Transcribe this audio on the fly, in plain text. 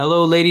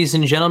Hello, ladies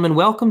and gentlemen.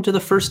 Welcome to the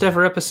first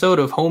ever episode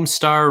of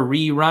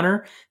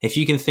HomestarRErunner. If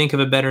you can think of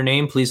a better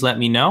name, please let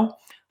me know.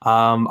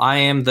 I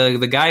am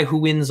the guy who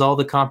wins all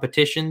the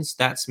competitions.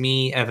 That's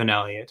me, Evan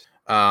Elliott.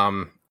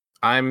 I'm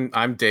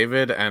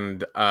David,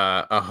 and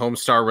a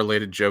Homestar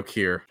related joke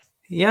here.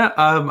 Yeah,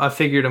 I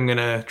figured I'm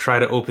gonna try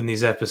to open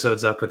these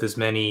episodes up with as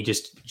many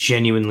just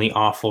genuinely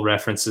awful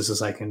references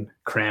as I can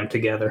cram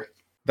together.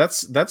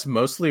 That's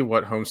mostly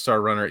what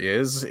HomestarRunner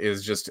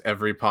is just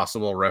every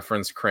possible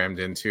reference crammed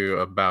into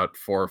about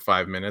 4 or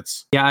 5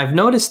 minutes. Yeah, I've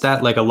noticed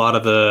that like a lot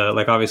of the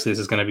obviously this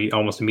is going to be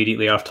almost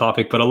immediately off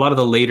topic, but a lot of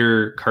the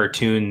later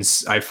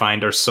cartoons I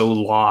find are so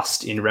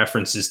lost in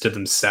references to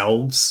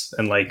themselves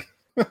and like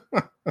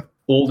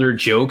older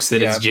jokes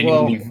that it's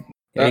genuinely.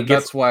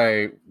 That's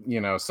why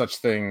such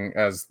thing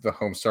as the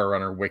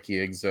HomestarRunner wiki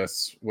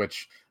exists,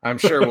 which I'm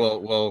sure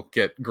we'll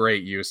get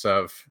great use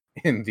of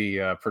in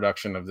the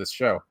production of this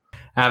show.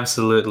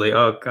 Absolutely.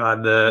 Oh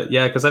God.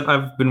 Because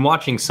I've been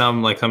watching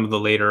some of the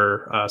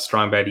later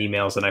Strong Bad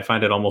emails, and I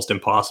find it almost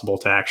impossible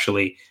to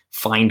actually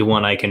find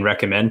one I can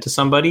recommend to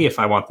somebody if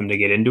I want them to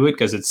get into it,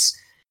 because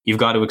you've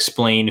got to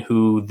explain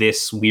who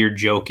this weird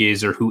joke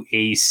is or who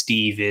a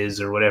Steve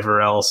is or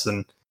whatever else,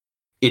 and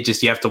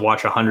you have to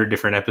watch 100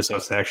 different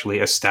episodes to actually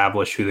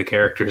establish who the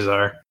characters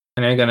are.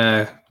 And I'm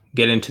gonna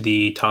get into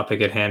the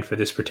topic at hand for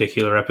this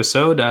particular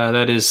episode.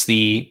 That is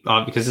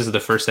because this is the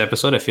first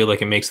episode, I feel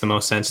like it makes the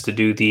most sense to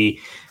do the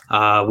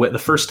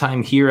first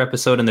time here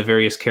episode and the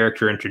various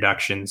character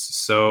introductions.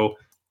 So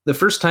the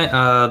first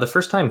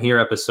time here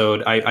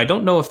episode, I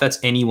don't know if that's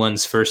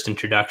anyone's first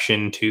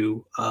introduction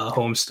to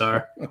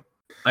Homestar.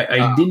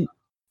 I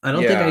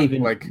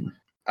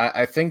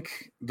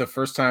think the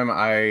first time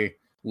I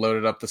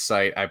loaded up the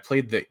site, I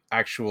played the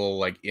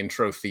actual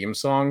intro theme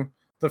song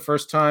the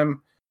first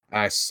time.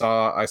 I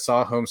saw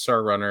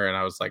HomestarRunner and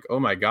I was like, oh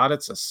my God,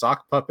 it's a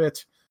sock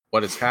puppet.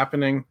 What is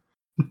happening?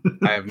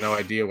 I have no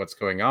idea what's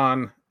going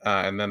on.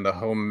 And then the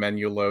home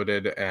menu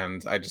loaded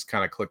and I just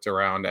kind of clicked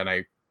around and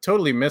I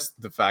totally missed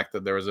the fact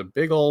that there was a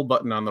big old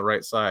button on the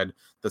right side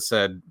that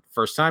said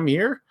first time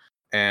here.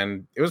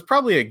 And it was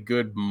probably a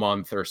good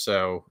month or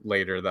so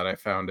later that I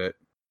found it.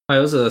 It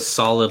was a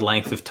solid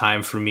length of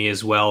time for me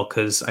as well,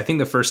 because I think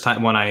the first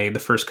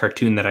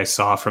cartoon that I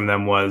saw from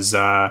them was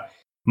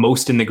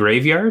Most in the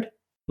Graveyard.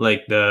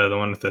 Like the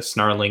one with the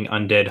snarling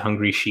undead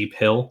hungry sheep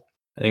hill.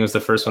 I think it was the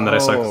first one that I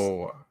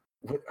saw.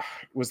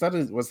 Was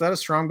that a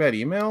Strong Bad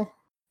email?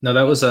 No,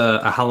 that was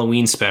a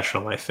Halloween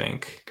special, I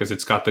think, because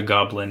it's got the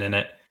goblin in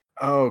it.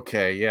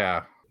 Okay,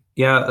 yeah.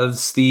 Yeah,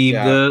 it's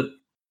the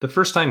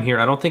first time here.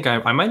 I don't think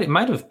it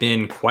might have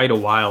been quite a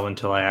while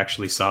until I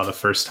actually saw the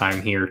first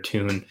time here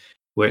tune,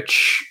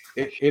 which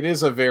it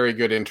is a very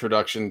good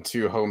introduction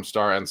to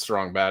Homestar and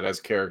Strong Bad as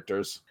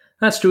characters.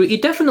 That's true.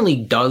 It definitely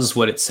does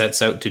what it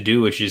sets out to do,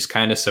 which is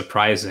kind of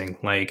surprising.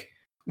 For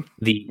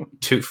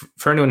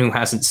anyone who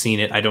hasn't seen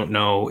it, I don't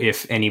know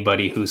if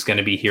anybody who's going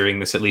to be hearing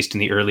this, at least in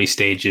the early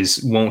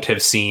stages, won't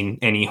have seen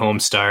any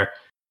Homestar.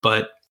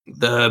 But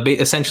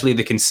essentially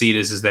the conceit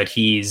is that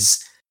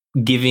he's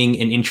giving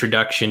an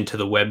introduction to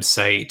the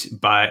website,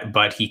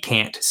 but he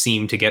can't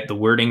seem to get the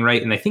wording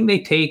right. And I think they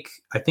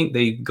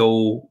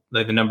go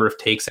the number of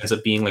takes ends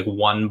up being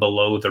one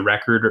below the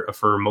record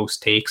for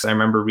most takes. I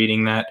remember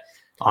reading that.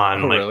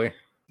 Really?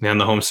 On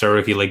the Homestar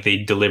Wiki,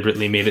 they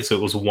deliberately made it so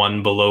it was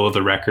one below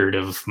the record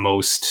of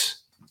most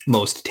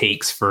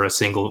takes for a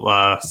single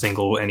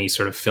any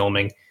sort of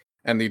filming.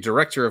 And the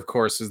director, of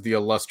course, is the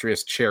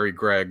illustrious Cherry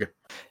Gregg.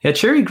 Yeah,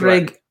 Cherry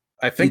Gregg.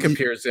 I think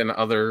appears in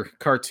other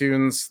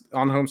cartoons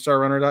on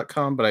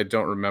HomestarRunner.com, but I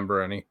don't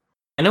remember any.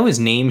 I know his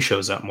name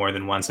shows up more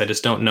than once. I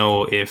just don't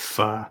know if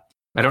I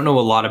don't know a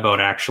lot about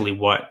actually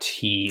what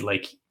he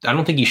I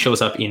don't think he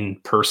shows up in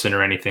person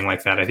or anything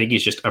like that. I think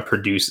he's just a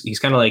producer. He's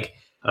kind of like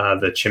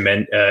the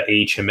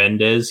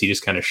Chimendez. He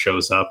just kind of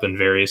shows up in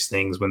various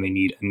things when they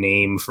need a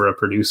name for a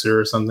producer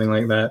or something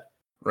like that.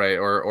 Right,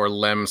 or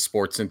Lem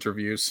Sports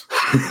Interviews.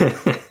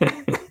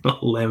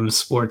 Lem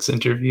Sports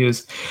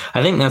Interviews.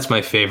 I think that's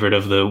my favorite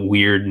of the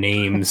weird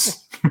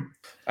names.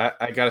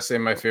 I gotta say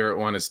my favorite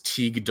one is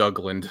Teague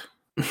Dougland.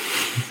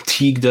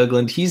 Teague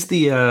Dougland. He's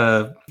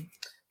the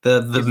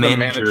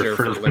manager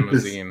for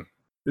Limousine.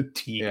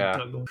 Teague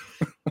Dougland.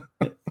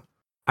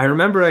 I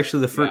remember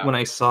actually when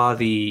I saw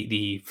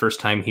the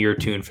first time here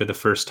tune for the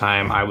first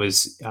time, I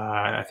was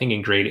I think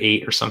in grade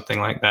 8 or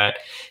something like that.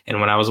 And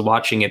when I was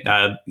watching it,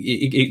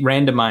 it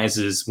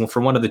randomizes. Well,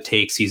 for one of the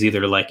takes, he's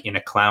either in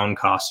a clown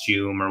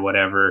costume or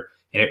whatever,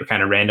 and it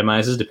kind of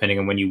randomizes depending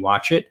on when you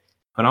watch it.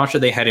 When I watched it,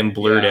 they had him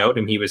blurred out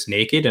and he was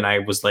naked, and I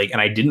was and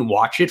I didn't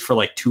watch it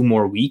for 2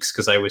 more weeks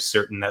because I was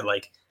certain that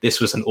this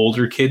was an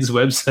older kid's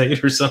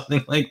website or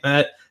something like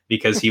that,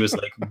 because he was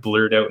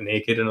blurred out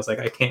naked, and I was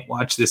I can't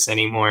watch this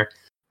anymore.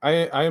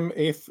 I'm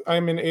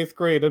in 8th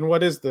grade, and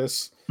what is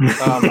this?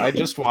 I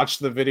just watched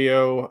the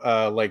video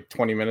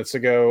 20 minutes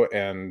ago,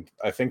 and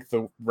I think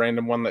the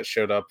random one that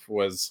showed up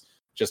was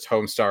just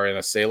Homestar in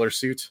a sailor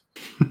suit.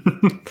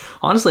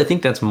 Honestly, I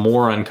think that's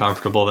more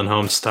uncomfortable than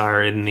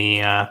Homestar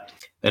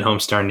than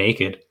Homestar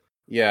naked.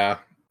 Yeah,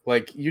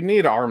 Like, you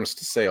need arms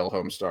to sail,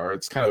 Homestar.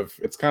 It's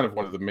kind of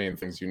one of the main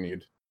things you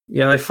need.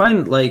 Yeah, I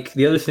find like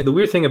the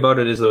weird thing about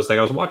it is those like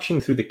I was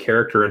watching through the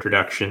character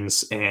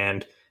introductions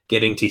and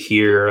getting to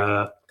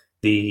hear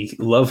the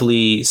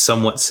lovely,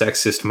 somewhat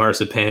sexist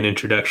Marzipan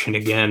introduction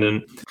again,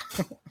 and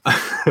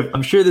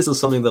I'm sure this is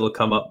something that'll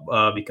come up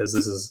because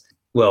this is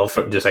well,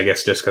 just I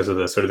guess just because of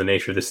the sort of the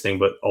nature of this thing.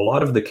 But a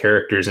lot of the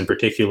characters, in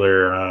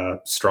particular,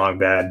 Strong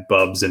Bad,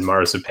 Bubs, and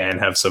Marzipan,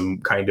 have some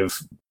kind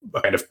of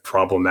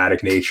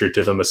problematic nature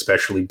to them,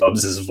 especially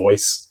Bubs's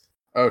voice.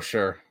 Oh,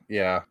 sure.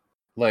 Yeah.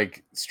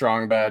 Like,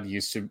 Strong Bad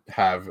used to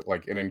have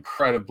like an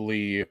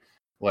incredibly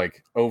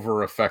like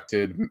over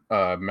affected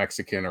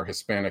Mexican or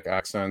Hispanic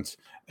accent,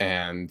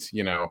 and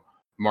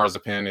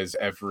Marzipan is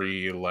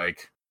every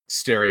like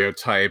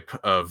stereotype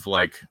of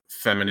like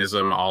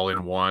feminism all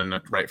in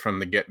one right from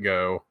the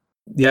get-go.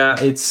 Yeah,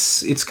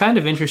 it's kind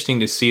of interesting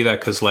to see that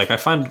because like I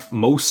find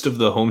most of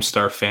the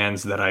Homestar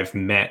fans that I've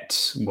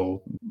met,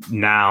 well,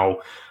 now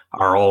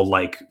are all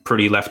like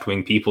pretty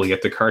left-wing people,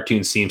 yet the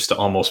cartoon seems to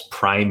almost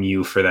prime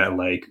you for that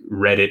like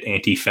Reddit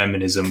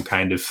anti-feminism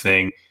kind of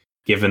thing,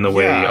 given the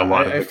way a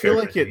lot of the I feel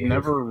like it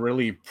never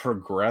really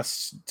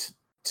progressed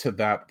to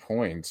that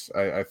point.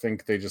 I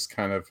think they just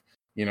kind of,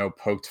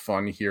 poked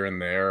fun here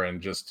and there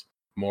and just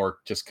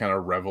kind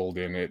of reveled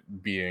in it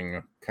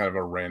being kind of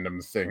a random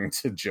thing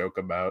to joke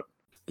about.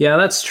 Yeah,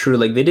 that's true.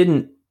 Like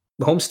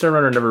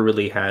HomestarRunner never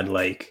really had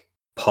like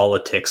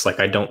politics.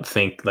 Like I don't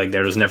think like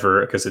there was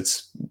never, because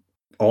it's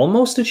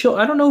almost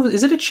I don't know,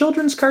 is it a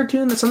children's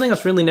cartoon? That's something I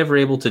was really never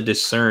able to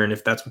discern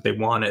if that's what they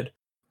wanted.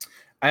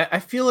 I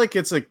feel like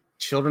it's a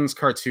children's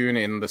cartoon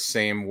in the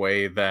same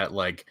way that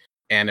like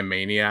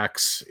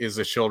Animaniacs is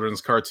a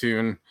children's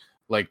cartoon.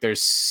 Like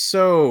there's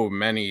so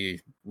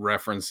many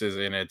references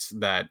in it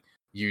that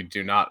you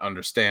do not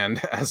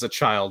understand as a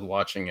child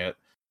watching it.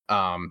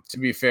 To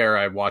be fair,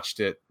 I watched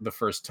it the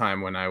first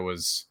time when I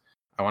was,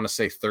 I want to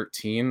say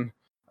 13.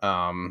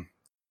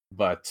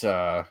 But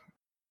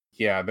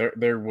yeah,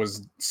 there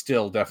was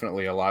still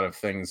definitely a lot of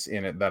things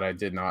in it that I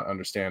did not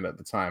understand at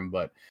the time,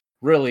 but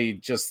really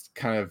just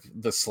kind of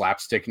the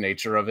slapstick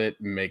nature of it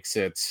makes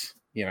it,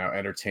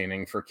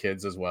 entertaining for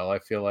kids as well, I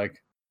feel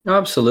like.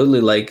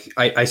 Absolutely. Like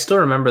I still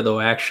remember though,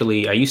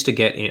 actually, I used to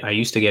get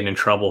in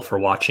trouble for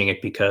watching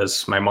it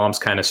because my mom's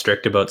kind of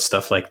strict about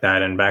stuff like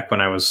that. And back when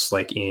I was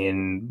like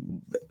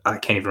I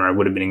can't even remember, I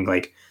would have been in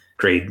like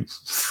grade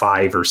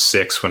 5 or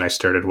 6 when I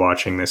started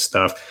watching this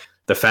stuff.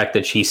 The fact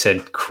that she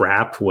said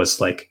crap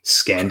was like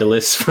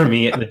scandalous for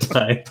me at the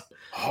time.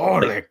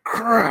 Holy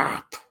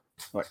crap.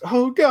 Like,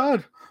 oh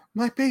God,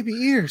 my baby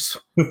ears.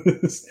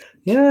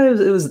 Yeah,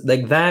 it was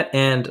like that,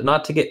 and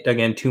not to get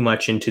again too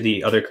much into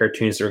the other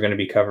cartoons that we're going to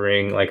be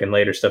covering like in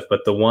later stuff, but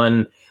the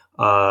one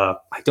I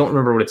don't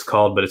remember what it's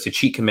called, but it's a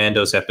Cheat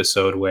Commandos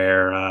episode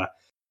where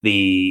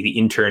the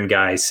intern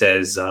guy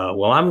says,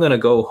 well, I'm going to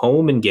go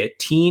home and get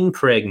teen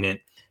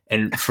pregnant,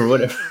 and for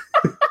whatever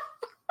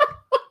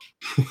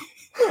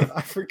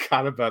I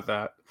forgot about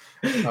that.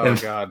 Oh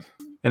God.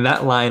 And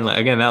that line,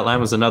 again, that line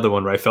was another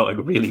one where I felt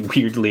like really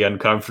weirdly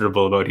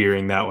uncomfortable about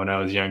hearing that when I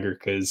was younger,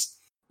 because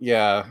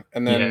yeah,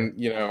 and then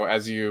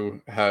as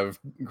you have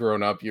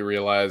grown up, you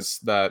realize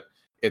that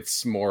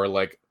it's more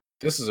like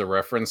this is a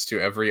reference to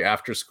every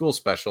after-school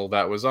special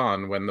that was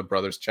on when the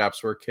Brothers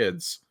Chaps were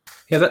kids.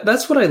 Yeah,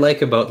 that's what I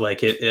like about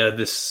like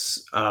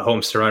this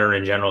HomestarRunner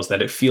in general, is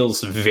that it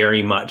feels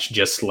very much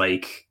just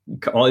like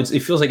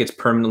it feels like it's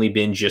permanently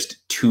been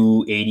just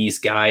two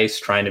 80s guys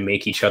trying to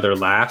make each other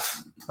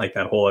laugh, like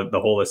the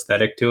whole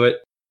aesthetic to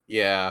it.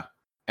 Yeah,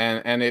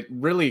 and it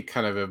really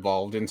kind of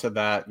evolved into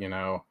that,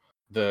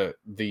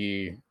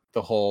 the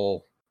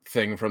whole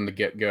thing from the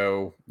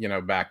get-go,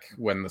 back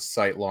when the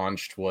site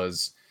launched,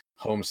 was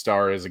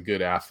Homestar is a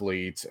good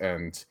athlete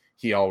and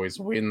he always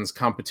wins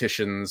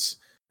competitions.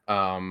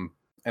 And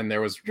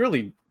there was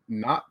really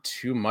not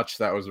too much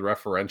that was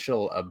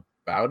referential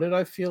about it,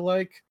 I feel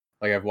like.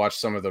 Like I've watched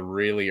some of the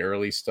really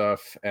early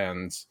stuff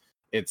and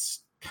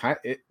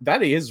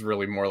that is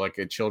really more like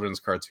a children's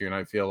cartoon,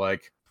 I feel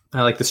like.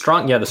 I like the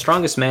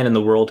strongest man in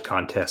the world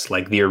contest,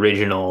 like the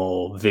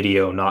original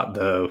video, not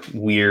the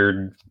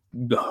weird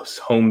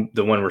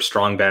the one where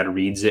Strong Bad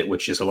reads it,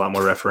 which is a lot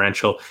more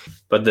referential.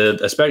 But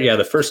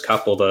the first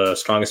couple, the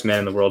strongest man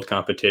in the world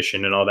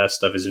competition and all that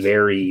stuff, is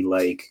very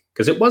like,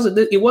 because it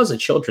was a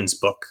children's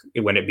book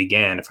when it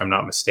began, if I'm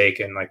not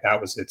mistaken. Like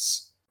that was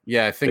its.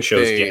 Yeah, I think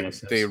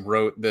they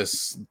wrote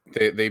this.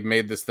 They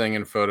made this thing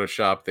in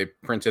Photoshop. They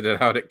printed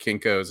it out at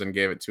Kinko's and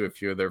gave it to a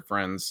few of their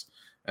friends.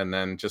 And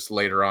then just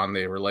later on,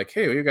 they were like,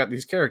 hey, we got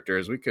these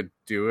characters. We could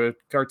do a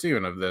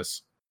cartoon of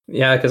this.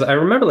 Yeah, because I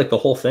remember like the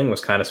whole thing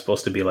was kind of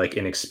supposed to be like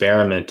an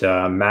experiment.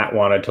 Matt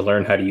wanted to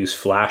learn how to use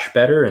Flash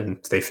better,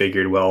 and they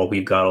figured, well,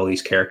 we've got all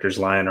these characters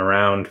lying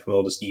around.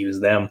 We'll just use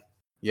them.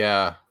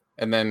 Yeah.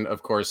 And then,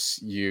 of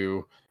course,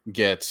 you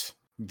get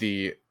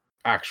the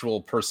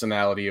actual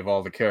personality of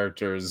all the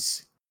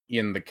characters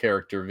in the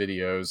character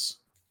videos.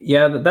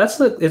 Yeah,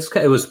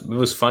 it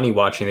was funny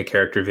watching the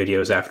character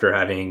videos after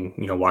having,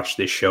 watched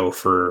this show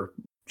for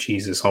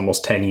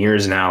almost 10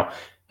 years now.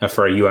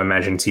 For you, I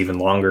imagine it's even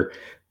longer.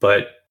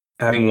 But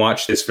having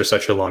watched this for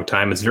such a long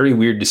time, it's very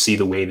weird to see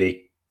the way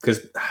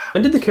because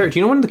when did the character? Do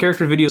you know when the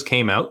character videos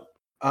came out?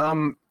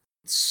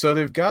 So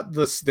they've got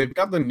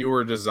the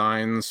newer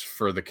designs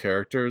for the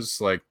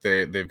characters. Like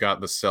they've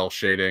got the cell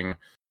shading.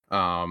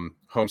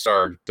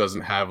 Homestar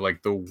doesn't have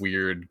like the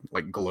weird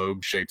like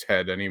globe shaped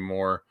head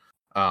anymore.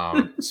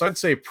 So I'd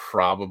say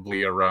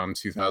probably around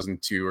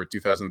 2002 or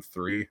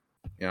 2003.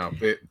 They kind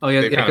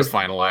of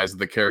finalized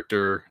the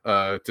character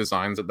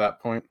designs at that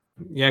point.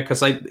 Yeah,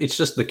 because it's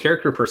just the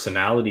character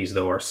personalities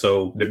though are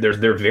so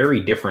they're very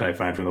different. I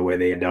find from the way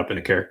they end up in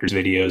the characters'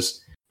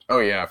 videos.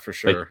 Oh yeah, for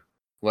sure.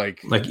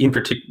 Like in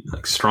particular,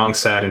 like Strong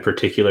Sad in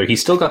particular,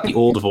 he's still got the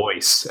old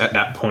voice at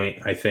that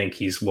point. I think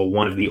he's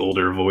one of the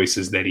older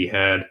voices that he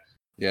had.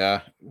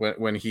 Yeah,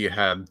 when he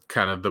had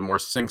kind of the more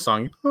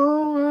sing-song,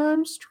 oh,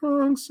 I'm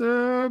strong,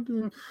 sad,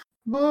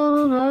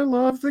 but I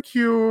love the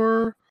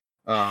Cure.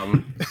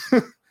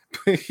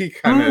 He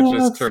kind of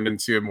just turned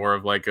into more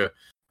of like a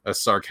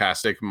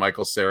sarcastic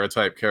Michael Cera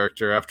type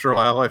character after a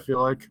while, I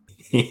feel like.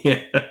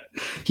 Yeah,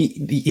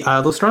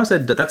 the Strong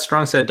Sad, that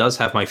Strong Sad does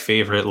have my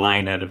favorite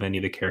line out of any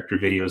of the character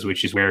videos,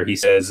 which is where he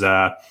says,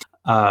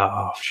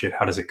 oh shit,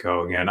 how does it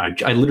go again?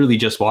 I literally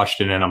just watched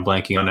it and I'm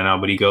blanking on it now,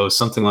 but he goes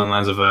something along the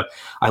lines of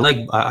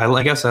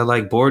I guess I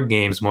like board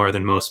games more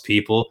than most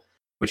people,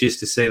 which is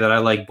to say that I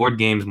like board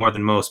games more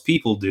than most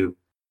people do,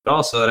 but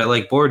also that I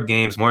like board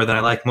games more than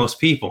I like most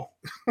people.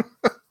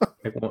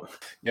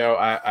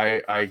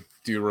 I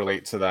do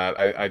relate to that.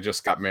 I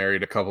just got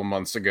married a couple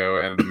months ago,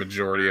 and the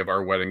majority of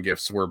our wedding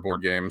gifts were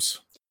board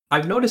games.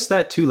 I've noticed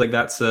that too. Like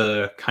that's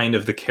a kind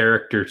of the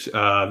character.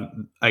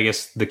 I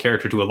guess the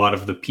character to a lot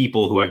of the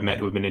people who I've met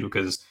who have been into,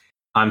 because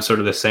I'm sort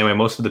of the same way.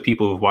 Most of the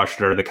people who've watched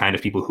it are the kind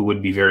of people who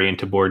would be very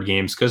into board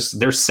games because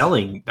they're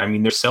selling. I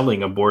mean, they're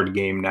selling a board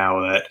game now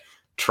that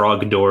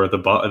Trogdor,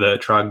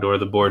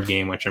 the board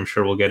game, which I'm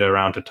sure we'll get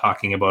around to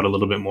talking about a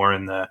little bit more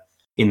in the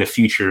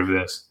future of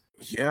this.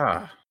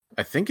 Yeah,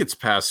 I think it's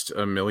past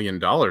 $1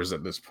 million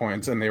at this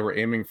point, and they were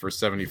aiming for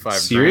 75.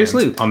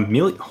 Seriously, $1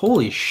 million?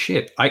 Holy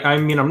shit! I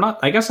mean, I'm not.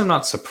 I guess I'm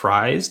not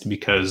surprised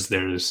because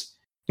there's,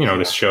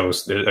 this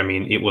shows. I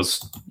mean, it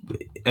was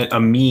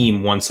a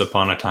meme once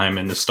upon a time,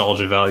 and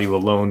nostalgia value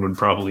alone would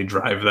probably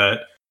drive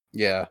that.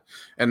 Yeah,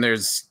 and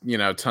there's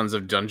tons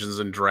of Dungeons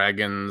and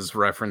Dragons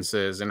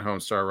references in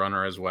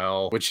HomestarRErunner as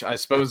well, which I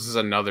suppose is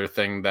another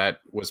thing that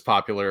was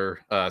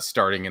popular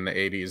starting in the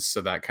 80s. So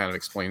that kind of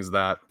explains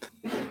that.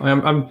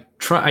 I'm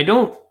trying.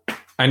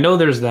 I know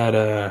there's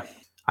that.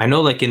 I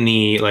know like in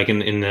the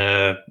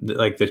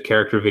the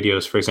character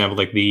videos, for example,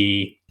 like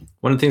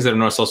one of the things that I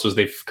noticed also is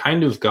they've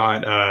kind of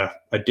got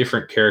a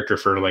different character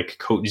for like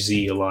Coach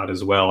Z a lot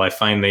as well. I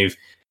find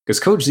because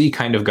Coach Z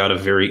kind of got a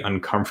very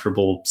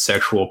uncomfortable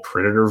sexual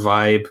predator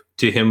vibe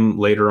to him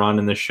later on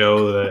in the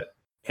show. That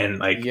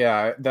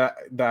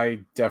I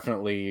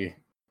definitely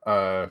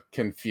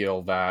can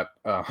feel that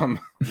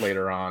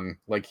later on.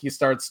 Like he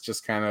starts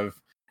just kind of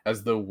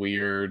as the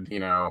weird,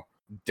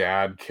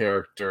 dad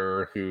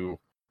character who,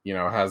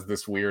 has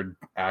this weird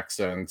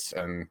accent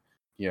and,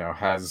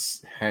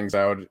 hangs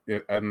out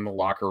in the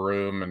locker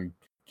room and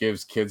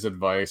gives kids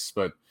advice,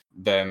 but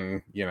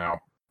then,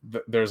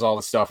 there's all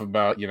the stuff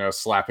about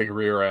slapping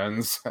rear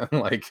ends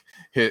and like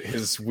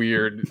his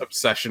weird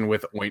obsession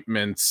with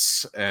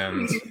ointments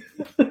and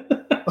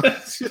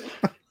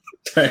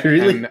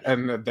really?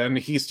 and then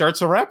he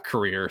starts a rap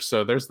career,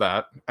 so there's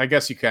that. I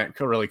guess you can't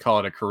really call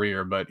it a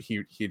career, but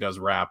he does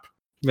rap.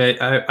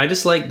 But I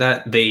just like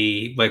that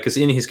because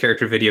in his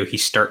character video he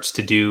starts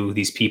to do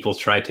These People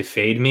Try to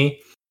Fade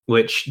Me,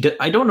 which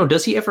I don't know,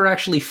 does he ever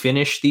actually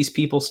finish These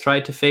People Try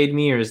to Fade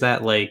Me, or is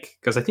that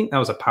because I think that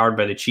was a Powered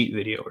by the Cheat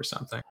video or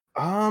something.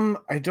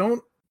 I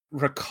don't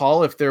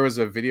recall if there was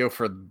a video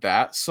for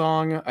that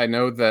song. I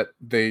know that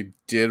they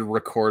did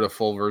record a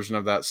full version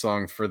of that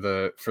song for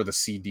the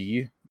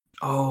CD.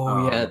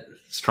 Oh yeah,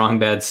 Strong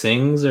Bad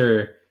Sings,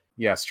 or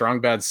yeah,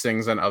 Strong Bad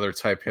Sings and Other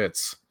Type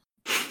Hits.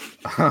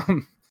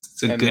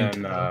 It's a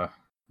good.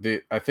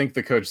 Then, I think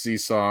the Coach Z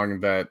song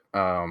that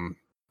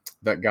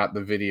got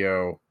the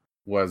video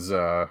was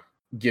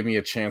 "Give Me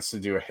a Chance to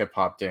Do a Hip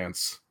Hop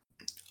Dance."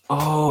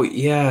 Oh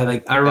yeah,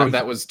 like I remember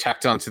that was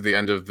tacked onto the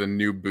end of the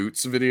New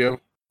Boots video.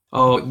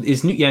 Oh,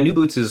 New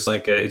Boots is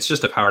it's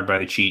just a Powered by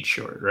the Cheat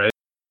short, right?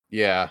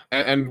 Yeah,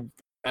 and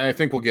I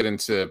think we'll get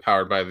into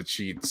Powered by the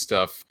Cheat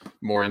stuff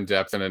more in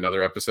depth in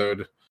another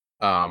episode.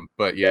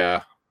 But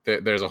yeah,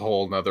 there's a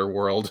whole nother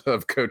world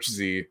of Coach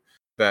Z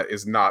that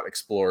is not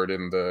explored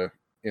in the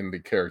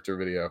character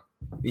video.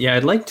 Yeah,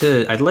 I'd like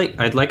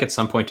at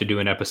some point to do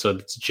an episode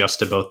that's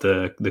just about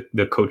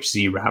the Coach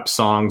Z rap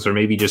songs, or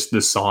maybe just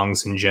the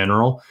songs in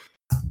general.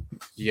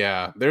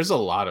 Yeah, there's a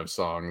lot of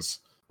songs,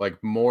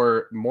 like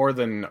more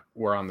than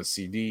were on the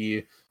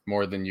CD,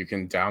 more than you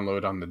can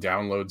download on the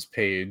downloads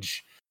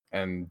page,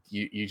 and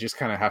you just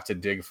kind of have to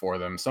dig for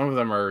them. Some of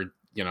them are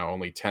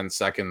only 10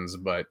 seconds,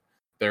 but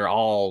they're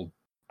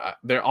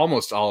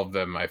almost all of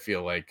them, I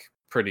feel like,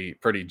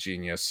 pretty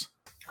genius.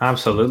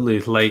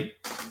 Absolutely. Like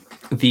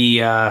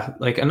The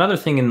like another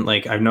thing in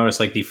like I've noticed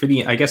like the for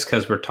the I guess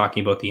because we're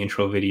talking about the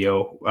intro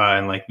video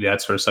and like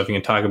that sort of stuff you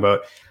can talk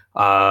about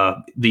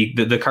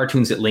the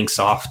cartoons it links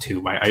off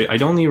to. I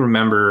only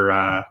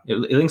remember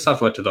it links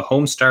off what to the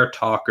Homestar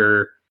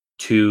Talker,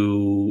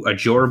 to a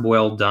Job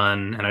Well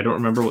Done, and I don't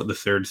remember what the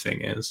third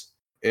thing is.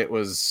 It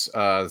was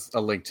a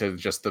link to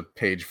just the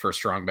page for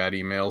Strong Bad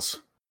emails.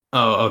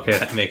 Oh, okay,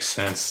 that makes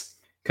sense.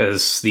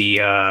 Because the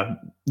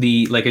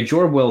like a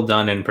Job Well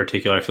Done in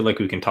particular, I feel like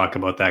we can talk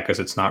about that because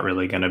it's not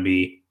really going to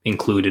be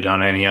included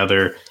on any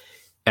other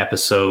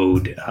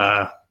episode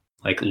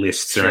like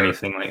lists or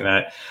anything like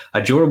that.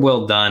 A Job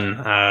Well Done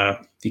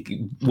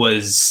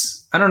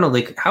was, I don't know,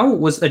 like how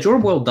was a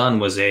Job Well Done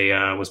was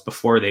was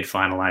before they'd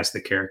finalized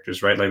the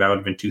characters, right? Like that would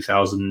have been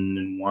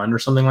 2001 or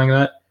something like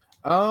that.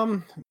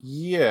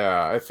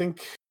 Yeah, I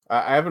think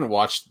I haven't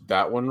watched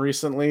that one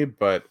recently,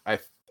 but I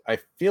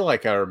feel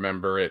like I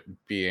remember it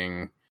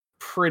being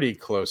pretty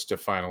close to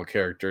final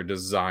character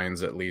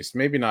designs, at least.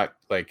 Maybe not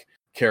like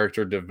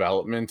character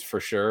development for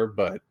sure,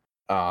 but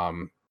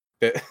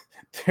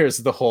there's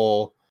the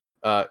whole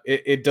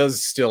it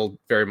does still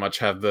very much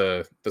have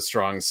the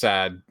strong,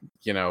 sad,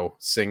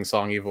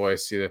 sing-songy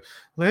voice. You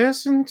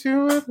listen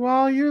to it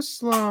while you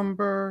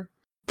slumber.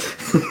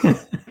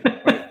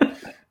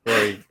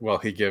 Where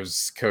he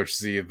gives Coach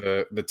Z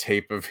the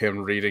tape of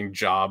him reading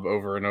Job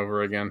over and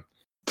over again.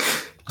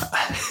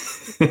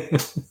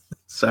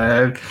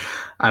 So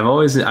I've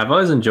always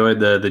enjoyed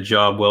the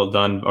Job Well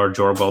Done, or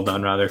Job Well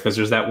Done rather, because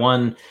there's that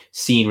one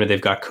scene where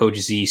they've got Coach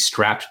Z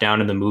strapped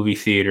down in the movie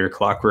theater,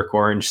 Clockwork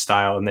Orange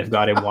style, and they've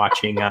got him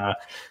watching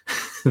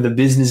the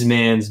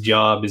businessman's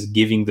job is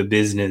giving the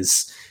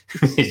business,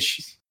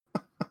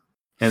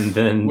 and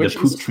then which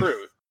is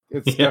true.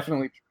 It's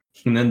definitely true.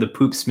 And then the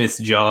Poopsmith's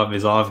job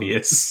is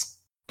obvious.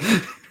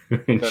 then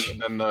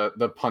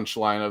the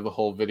punchline of the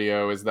whole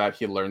video is that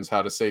he learns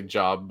how to say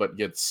job, but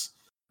gets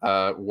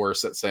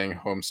worse at saying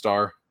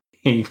Homestar.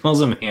 He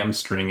calls him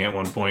hamstring at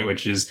one point,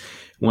 which is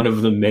one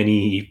of the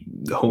many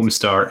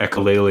Homestar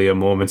echolalia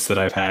moments that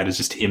I've had, is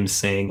just him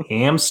saying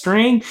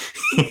hamstring.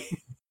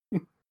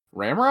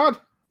 Ramrod?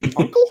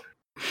 Uncle?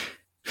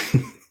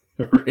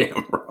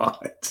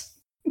 Ramrod.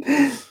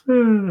 I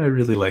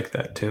really like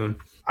that tune.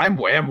 I'm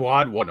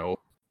Whamwad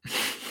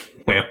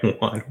 10.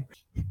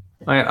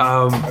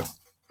 Whamwad.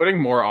 Putting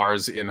more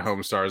R's in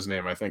Homestar's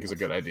name, I think, is a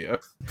good idea.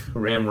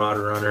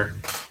 RunnerRunner.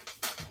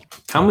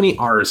 How many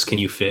R's can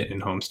you fit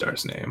in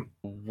Homestar's name?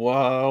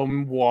 War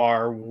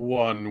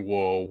one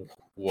whoa.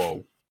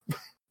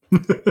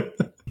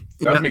 That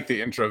would make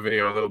the intro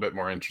video a little bit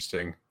more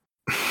interesting.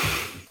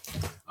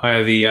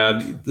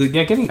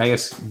 Getting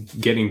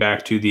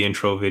back to the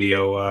intro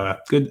video, a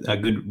good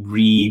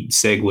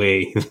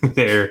segue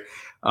there.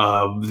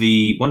 I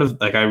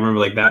remember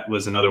like that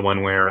was another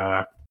one where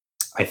I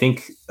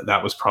think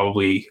that was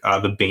probably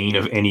the bane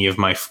of any of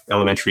my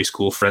elementary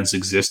school friends'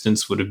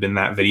 existence would have been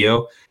that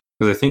video.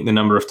 Because I think the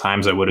number of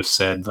times I would have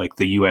said like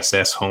the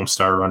USS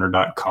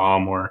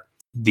HomestarRErunner.com or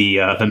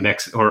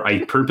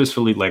I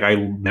purposefully, like, I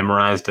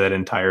memorized that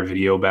entire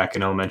video back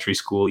in elementary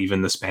school,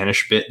 even the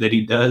Spanish bit that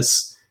he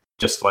does,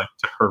 just like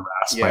to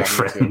harass my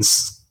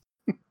friends.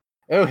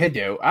 Oh,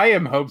 hello, I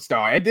am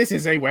Homestar, and this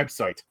is a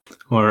website.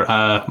 Or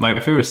my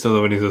favorite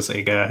still when he goes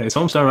like, it's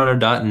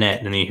homestarrunner.net,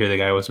 and then you hear the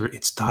guy whisper,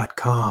 it's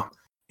 .com.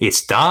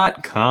 It's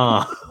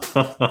 .com.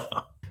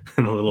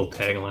 And a little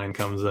tagline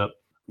comes up.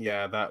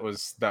 Yeah, that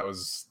was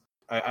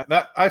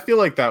I feel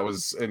like that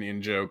was an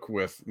in-joke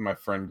with my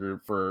friend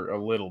group for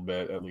a little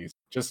bit, at least.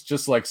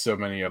 Just like so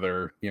many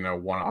other,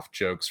 one-off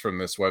jokes from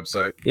this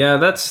website. Yeah,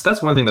 that's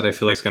one thing that I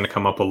feel like is going to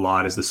come up a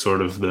lot, is the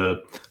sort of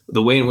the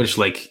way in which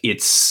like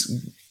its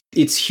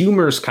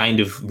humor is kind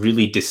of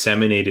really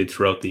disseminated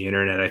throughout the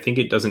internet. I think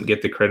it doesn't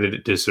get the credit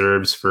it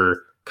deserves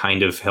for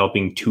kind of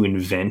helping to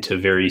invent a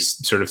very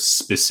sort of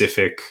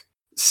specific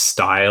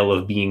style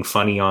of being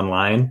funny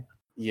online.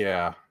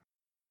 Yeah.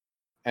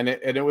 And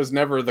it was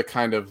never the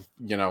kind of,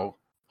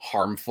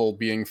 harmful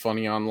being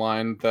funny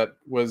online that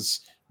was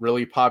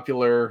really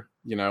popular,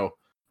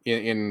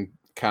 in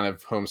kind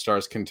of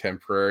Homestar's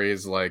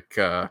contemporaries. Like,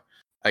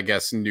 I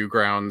guess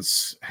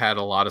Newgrounds had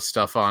a lot of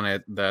stuff on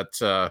it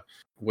that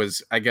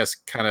was, I guess,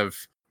 kind of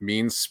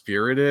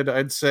mean-spirited,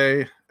 I'd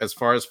say, as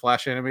far as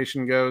Flash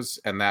animation goes.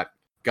 And that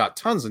got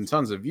tons and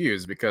tons of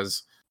views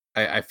because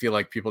I feel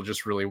like people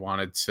just really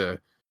wanted to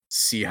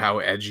see how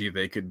edgy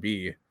they could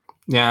be.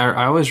 Yeah,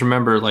 I always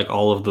remember like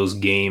all of those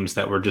games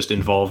that were just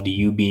involved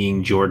you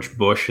being George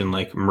Bush and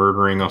like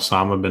murdering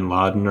Osama bin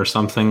Laden or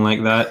something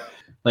like that.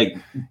 Like,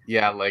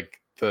 yeah,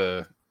 like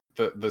the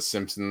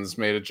Simpsons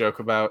made a joke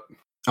about.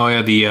 Oh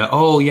yeah, the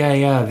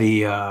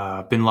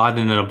bin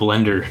Laden in a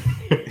blender.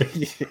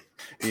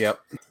 Yep.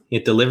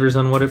 It delivers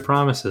on what it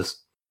promises.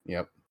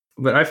 Yep.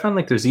 But I find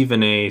like there's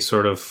even a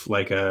sort of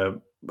like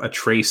a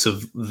trace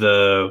of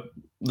the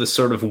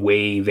sort of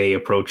way they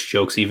approach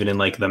jokes, even in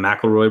like the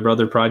McElroy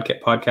brother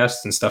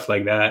podcasts and stuff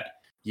like that.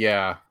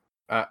 Yeah,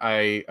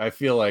 I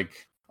feel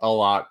like a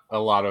lot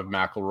of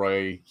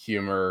McElroy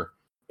humor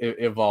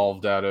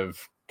evolved out of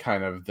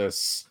kind of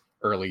this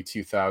early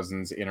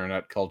 2000s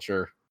internet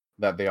culture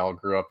that they all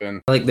grew up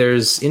in. Like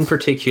there's in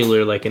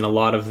particular, like in a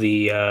lot of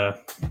the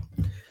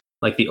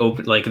like the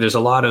open, like there's a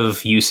lot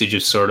of usage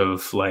of sort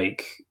of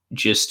like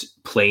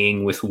just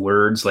playing with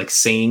words, like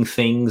saying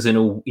things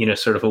in a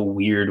sort of a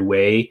weird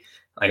way.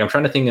 Like I'm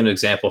trying to think of an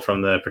example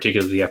from the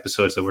particularly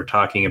episodes that we're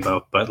talking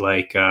about, but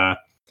like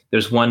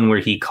there's one where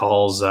he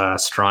calls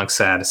Strong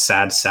Sad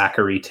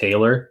Zachary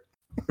Taylor.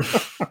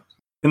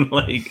 And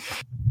like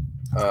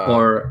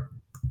or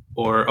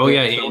oh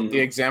yeah, the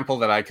example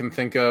that I can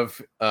think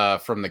of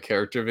from the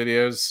character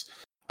videos,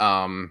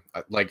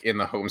 like in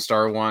the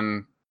Homestar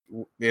one,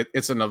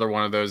 it's another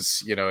one of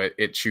those, you know,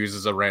 it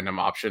chooses a random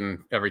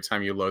option every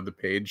time you load the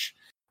page,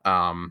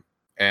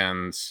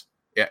 and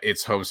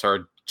it's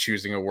Homestar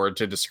choosing a word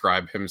to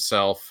describe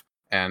himself,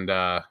 and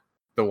the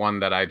one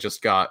that I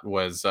just got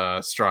was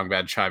Strong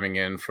Bad chiming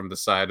in from the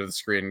side of the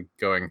screen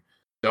going,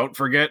 "Don't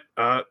forget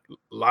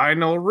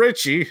Lionel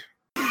Richie."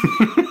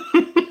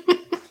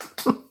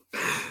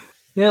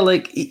 Yeah,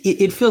 like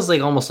it feels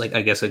like almost like,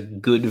 I guess, a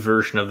good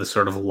version of the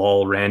sort of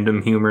lol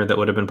random humor that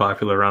would have been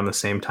popular around the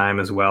same time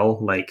as well,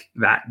 like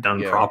that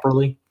done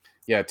properly.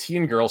 Yeah,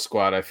 Teen Girl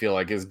Squad, I feel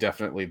like, is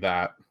definitely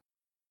that.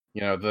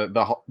 You know,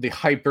 the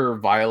hyper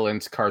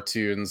violent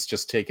cartoons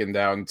just taken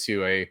down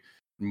to a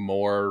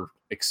more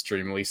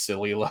extremely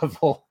silly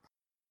level.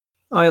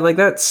 I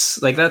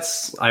that's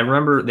I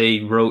remember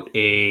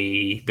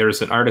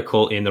there's an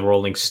article in the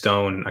Rolling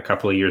Stone a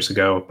couple of years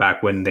ago,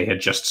 back when they had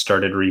just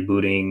started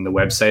rebooting the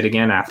website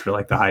again after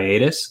like the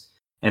hiatus,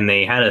 and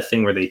they had a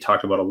thing where they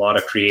talked about a lot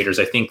of creators.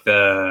 I think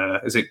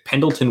is it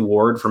Pendleton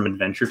Ward from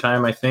Adventure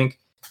Time, I think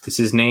is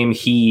his name.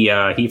 He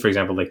for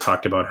example, like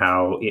talked about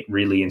how it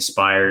really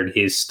inspired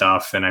his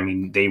stuff, and I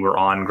mean they were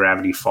on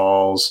Gravity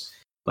Falls.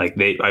 Like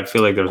I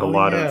feel like there's a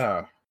lot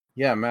of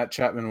Matt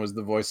Chapman was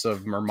the voice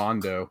of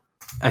Mermando.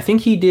 I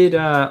think he did.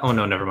 Oh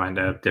no, never mind.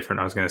 Different.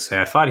 I was going to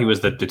say. I thought he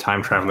was the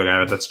time traveler guy.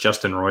 But that's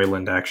Justin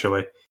Roiland,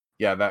 actually.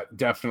 Yeah, that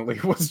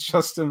definitely was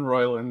Justin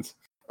Roiland.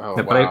 Oh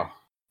yeah, wow!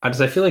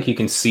 I feel like you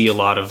can see a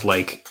lot of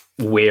like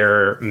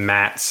where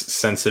Matt's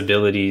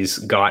sensibilities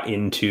got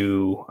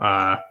into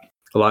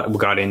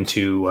Gravity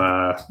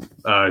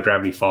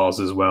Falls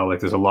as well. Like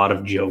there's a lot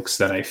of jokes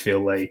that I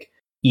feel like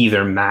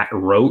either Matt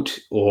wrote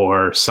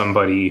or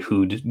somebody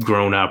who'd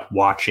grown up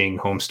watching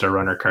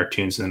HomestarRErunner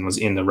cartoons and was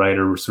in the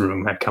writer's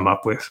room had come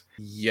up with.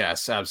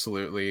 Yes,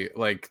 absolutely.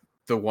 Like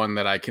the one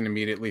that I can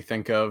immediately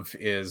think of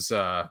is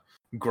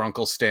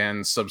Grunkle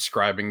Stan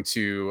subscribing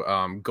to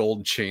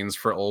Gold Chains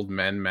for Old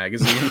Men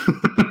magazine.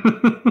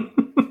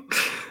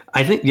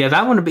 I think, yeah,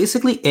 that one,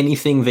 basically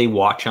anything they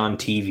watch on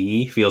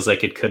TV feels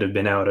like it could have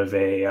been out of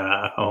a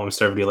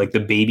Homestar video, like the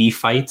baby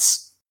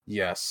fights.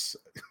 Yes.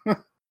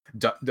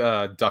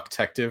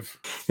 Ducktective.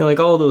 You know, like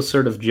all those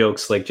sort of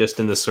jokes, like just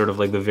in the sort of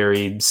like the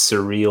very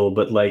surreal,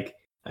 but like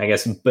I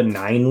guess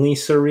benignly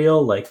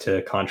surreal, like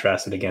to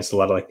contrast it against a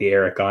lot of like the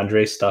Eric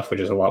Andre stuff,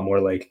 which is a lot more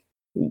like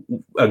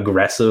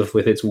aggressive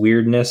with its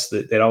weirdness.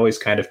 That it always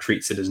kind of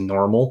treats it as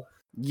normal.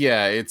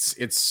 Yeah, it's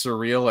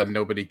surreal and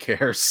nobody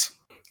cares.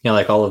 Yeah, you know,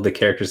 like all of the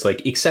characters,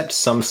 like except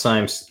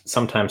sometimes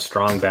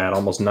Strong Bad,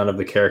 almost none of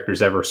the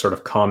characters ever sort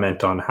of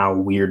comment on how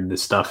weird the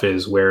stuff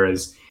is,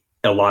 whereas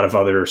a lot of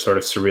other sort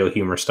of surreal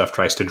humor stuff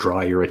tries to draw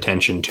your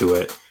attention to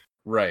it.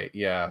 Right,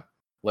 yeah.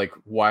 Like,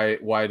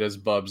 why does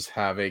Bubs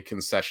have a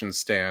concession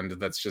stand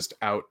that's just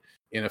out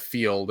in a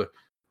field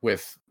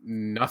with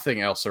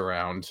nothing else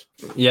around?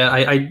 Yeah,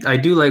 I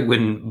do like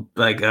when,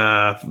 like,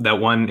 that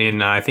one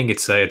in, I think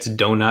it's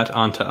Donut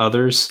Onto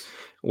Others,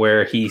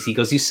 where he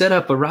goes, "You set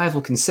up a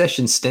rival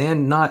concession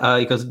stand, not,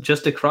 he goes,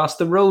 just across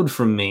the road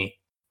from me.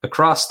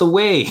 Across the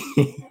way,"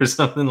 or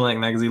something like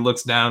that, because he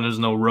looks down, there's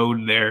no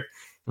road there.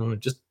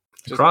 Just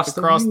across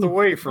the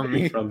way from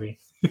me.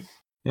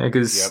 Yeah,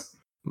 because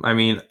I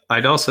mean,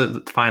 I'd also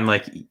find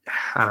like,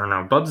 I don't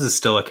know, Bubs is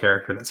still a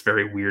character that's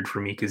very weird for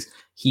me because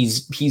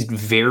he's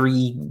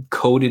very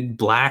coded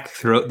black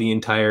throughout the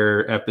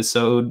entire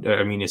episode.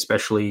 I mean,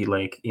 especially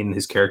like in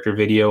his character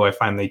video, I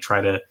find they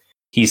try to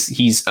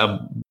he's a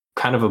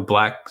kind of a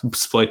black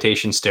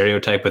exploitation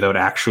stereotype without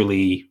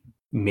actually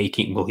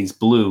making, well, he's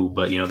blue,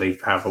 but you know, they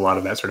have a lot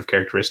of that sort of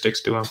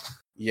characteristics to him.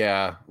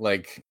 Yeah,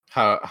 like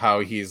how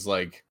he's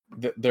like,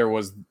 there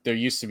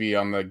used to be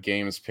on the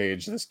games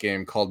page this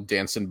game called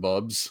Dancing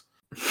Bubs.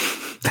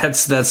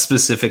 That's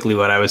specifically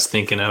what I was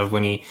thinking of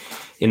when he,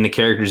 in the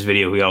characters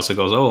video, he also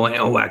goes,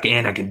 I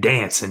can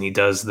dance, and he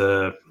does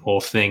the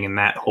whole thing, and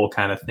that whole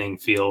kind of thing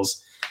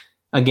feels,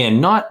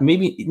 again, not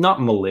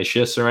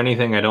malicious or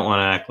anything. I don't want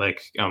to act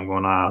like I'm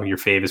going, your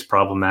fave is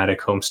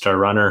problematic,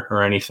 HomestarRErunner,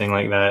 or anything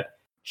like that.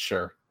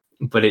 Sure.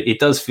 But it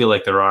does feel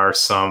like there are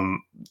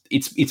some,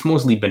 it's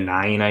mostly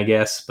benign, I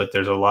guess, but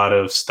there's a lot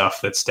of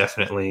stuff that's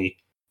definitely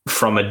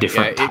from a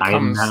different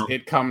time now.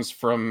 It comes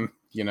from,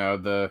 you know,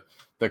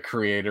 the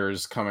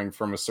creators coming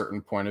from a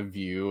certain point of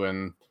view,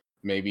 and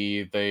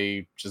maybe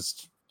they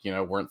just, you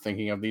know, weren't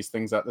thinking of these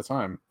things at the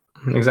time.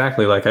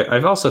 Exactly. Like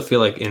I also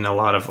feel like in a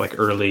lot of like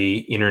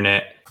early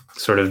internet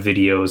sort of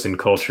videos and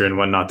culture and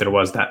whatnot, there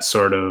was that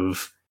sort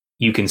of,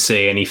 you can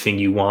say anything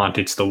you want.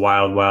 It's the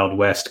wild, wild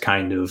west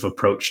kind of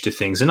approach to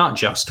things. And not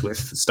just with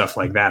stuff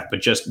like that,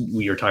 but just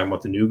we were talking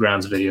about the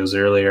Newgrounds videos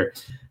earlier.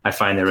 I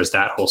find there was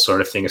that whole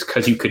sort of thing is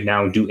because you could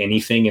now do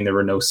anything and there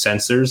were no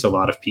censors. A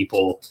lot of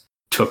people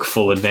took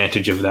full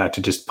advantage of that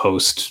to just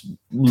post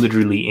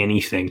literally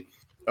anything.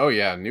 Oh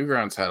yeah,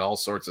 Newgrounds had all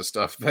sorts of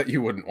stuff that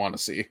you wouldn't want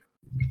to see.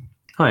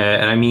 Oh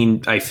yeah, and I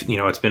mean,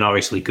 it's been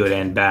obviously good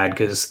and bad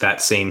because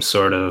that same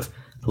sort of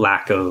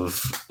lack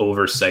of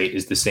oversight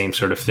is the same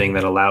sort of thing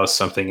that allows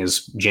something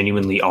as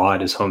genuinely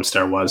odd as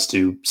Homestar was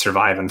to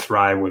survive and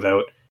thrive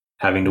without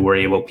having to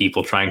worry about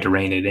people trying to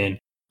rein it in.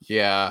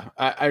 Yeah,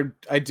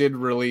 I did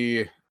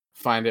really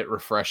find it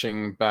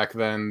refreshing back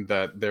then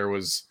that there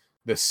was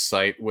this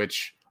site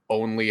which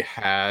only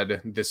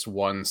had this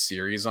one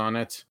series on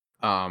it.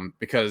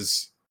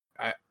 Because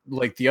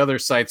like the other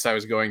sites I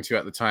was going to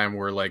at the time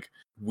were like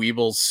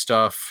Weeble's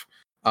stuff,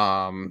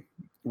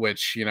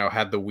 which, you know,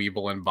 had the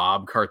Weeble and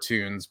Bob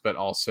cartoons, but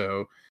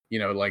also, you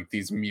know, like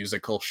these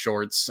musical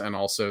shorts. And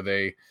also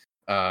they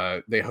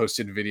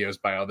hosted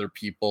videos by other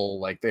people.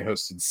 Like they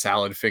hosted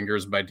Salad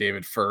Fingers by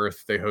David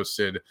Firth. They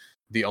hosted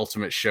The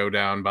Ultimate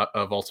Showdown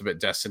of Ultimate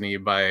Destiny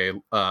by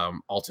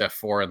Alt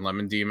F4 and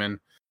Lemon Demon,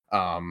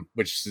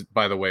 which,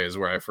 by the way, is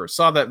where I first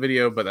saw that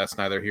video, but that's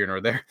neither here nor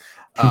there.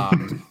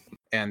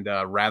 And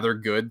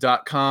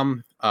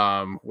rathergood.com,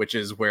 which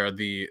is where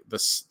the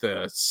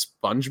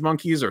sponge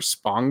monkeys or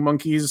spong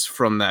monkeys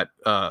from that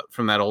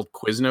old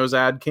Quiznos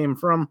ad came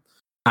from.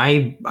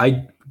 I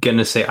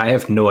gonna say I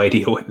have no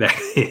idea what that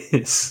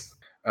is.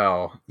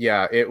 Oh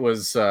yeah, it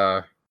was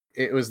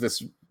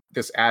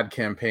this ad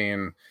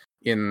campaign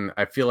in,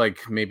 I feel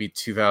like maybe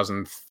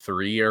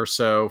 2003 or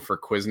so, for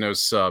Quiznos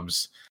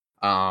subs.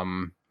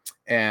 And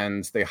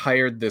they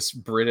hired this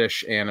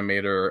British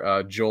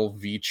animator, Joel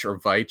Veitch or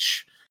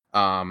Veitch.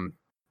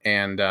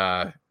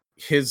 And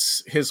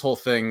his whole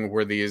thing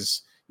were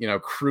these, you know,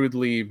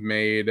 crudely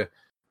made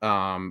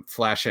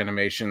flash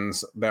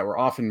animations that were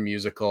often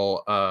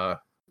musical,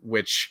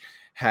 which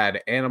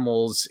had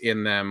animals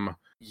in them,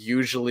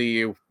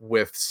 usually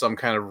with some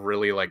kind of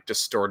really like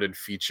distorted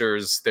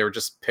features. They were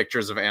just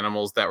pictures of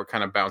animals that were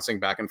kind of bouncing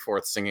back and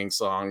forth, singing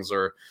songs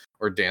or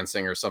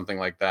dancing or something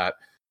like that.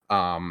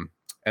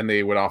 And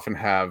they would often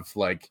have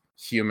like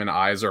human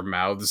eyes or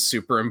mouths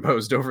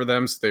superimposed over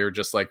them, so they were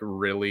just like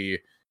really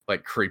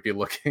like creepy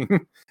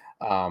looking.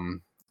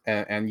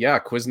 And yeah,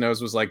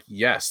 Quiznos was like,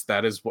 yes,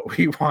 that is what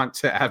we want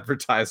to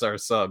advertise our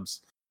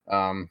subs.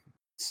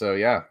 So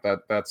yeah,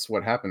 that's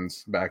what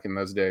happens back in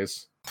those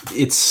days.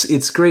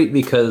 It's great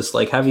because,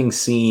 like, having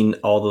seen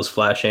all those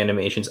flash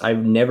animations,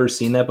 I've never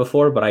seen that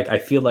before, but I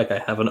feel like I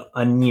have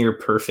a near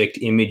perfect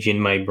image in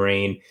my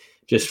brain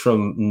just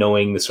from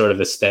knowing the sort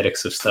of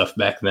aesthetics of stuff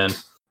back then.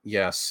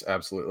 Yes,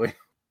 absolutely.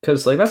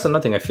 Because, like, that's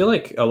another thing. I feel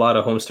like a lot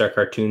of Homestar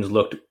cartoons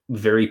looked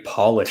very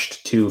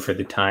polished, too, for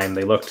the time.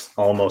 They looked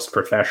almost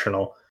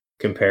professional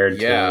compared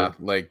to... Yeah,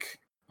 like,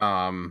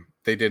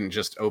 they didn't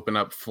just open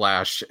up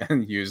Flash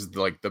and use,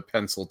 like, the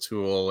pencil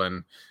tool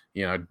and,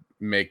 you know,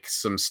 make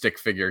some stick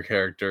figure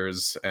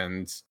characters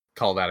and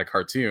call that a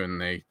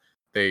cartoon.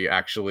 They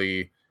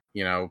actually,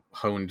 you know,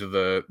 honed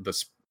the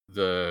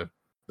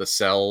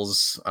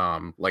cells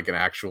like an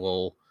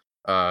actual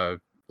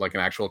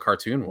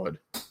cartoon would.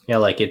 Yeah,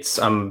 like it's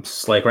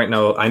like right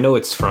now I know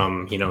it's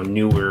from, you know, a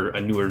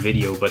newer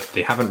video, but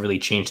they haven't really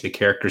changed the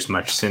characters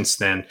much since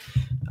then.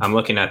 I'm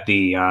looking at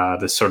the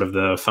sort of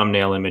the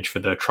thumbnail image for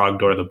the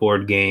Trogdor the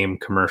board game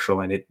commercial,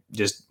 and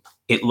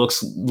it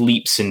looks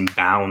leaps and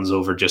bounds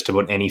over just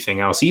about anything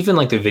else. Even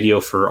like the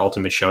video for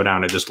Ultimate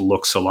Showdown, it just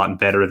looks a lot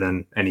better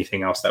than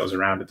anything else that was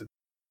around it.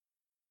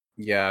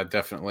 Yeah,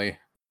 definitely.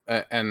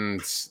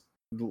 And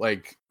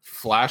like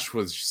Flash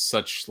was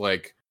such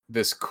like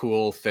this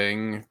cool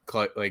thing.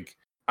 Like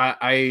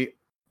I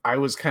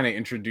was kind of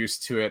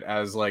introduced to it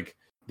as like,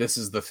 this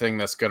is the thing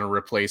that's going to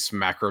replace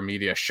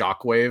Macromedia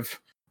Shockwave,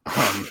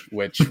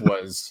 which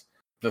was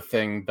the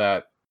thing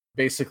that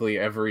basically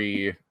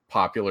every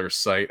popular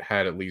site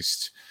had at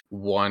least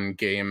one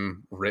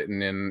game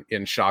written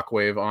in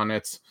Shockwave on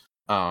it,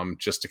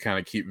 just to kind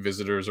of keep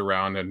visitors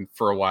around and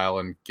for a while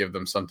and give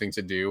them something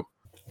to do.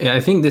 Yeah, I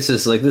think this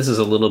is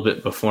a little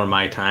bit before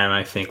my time.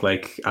 I think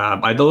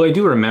though I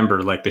do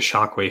remember like the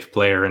Shockwave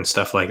player and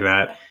stuff like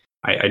that.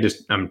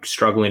 I'm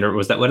struggling. Or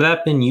would that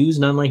have been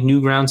used on like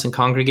Newgrounds and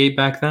Congregate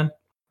back then?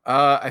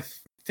 I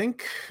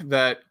think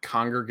that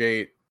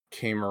Congregate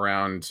came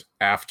around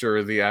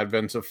after the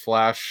advent of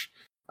Flash.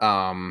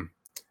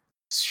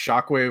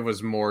 Shockwave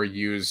was more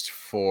used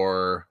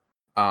for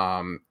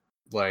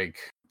like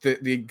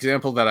the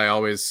example that I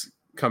always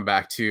come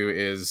back to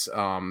is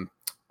on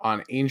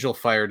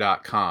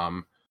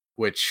angelfire.com,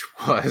 which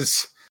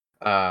was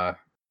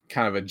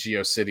kind of a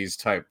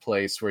GeoCities type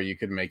place where you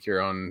could make your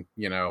own,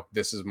 you know,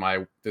 this is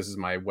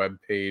my web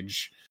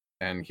page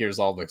and here's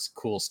all this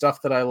cool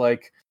stuff that I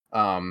like.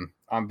 On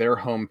their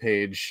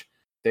homepage,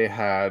 they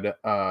had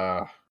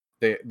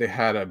they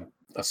had a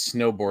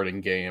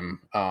snowboarding game,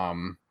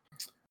 and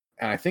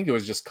I think it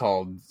was just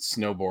called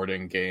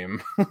Snowboarding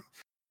Game.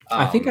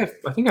 I think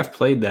I've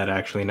played that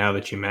actually. Now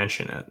that you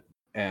mention it,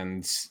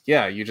 and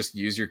yeah, you just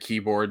use your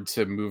keyboard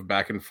to move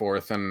back and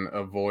forth and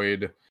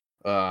avoid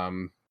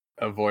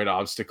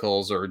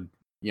obstacles, or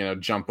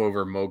jump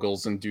over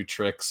moguls and do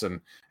tricks.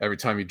 And every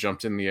time you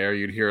jumped in the air,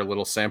 you'd hear a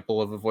little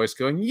sample of a voice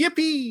going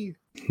yippee.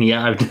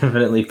 Yeah, I've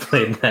definitely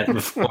played that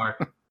before.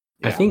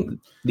 Yeah. I think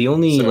the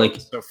only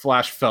so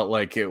Flash felt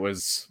like it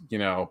was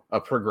a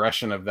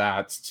progression of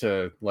that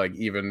to like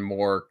even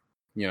more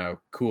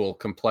cool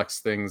complex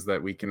things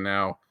that we can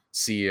now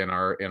see in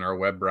our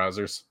web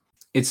browsers.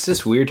 It's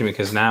just weird to me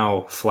because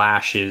now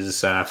Flash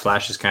is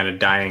kind of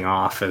dying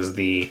off as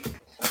the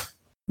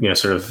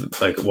sort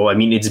of like, well, I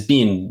mean, it's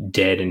been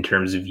dead in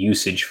terms of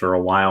usage for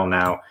a while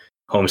now.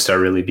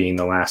 Homestar really being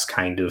the last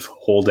kind of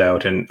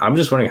holdout. And I'm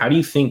just wondering, how do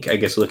you think, I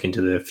guess, look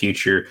into the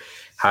future,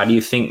 how do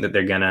you think that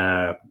they're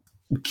gonna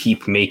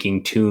keep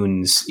making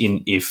tunes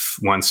if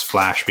once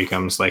Flash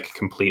becomes like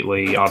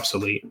completely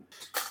obsolete?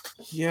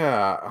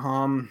 Yeah,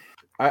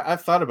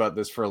 I've thought about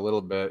this for a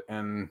little bit,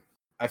 and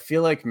I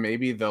feel like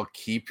maybe they'll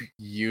keep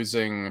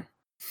using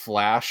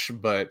Flash,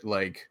 but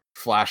like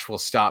Flash will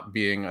stop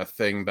being a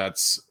thing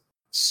that's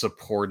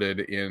supported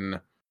in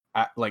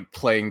like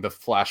playing the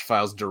Flash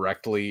files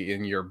directly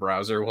in your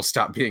browser will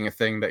stop being a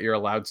thing that you're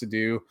allowed to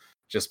do,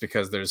 just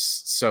because there's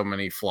so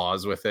many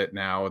flaws with it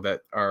now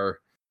that are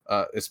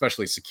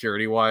especially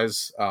security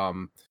wise,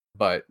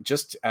 but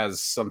just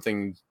as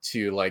something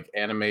to like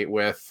animate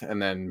with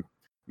and then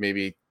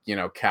maybe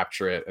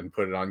capture it and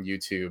put it on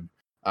YouTube.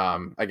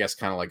 I guess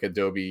kind of like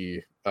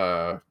Adobe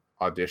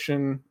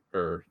Audition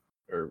or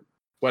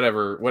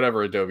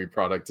whatever Adobe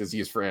product is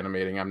used for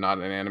animating. I'm not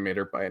an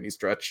animator by any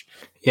stretch.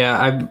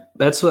 Yeah,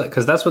 that's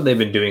what they've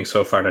been doing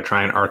so far to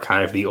try and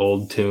archive the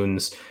old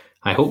tunes.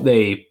 I hope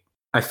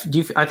I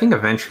think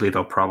eventually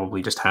they'll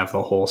probably just have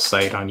the whole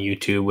site on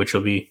YouTube, which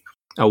will be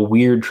a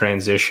weird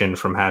transition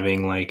from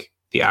having like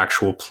the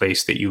actual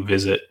place that you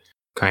visit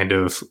kind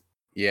of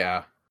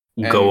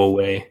go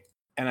away.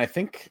 And I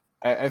think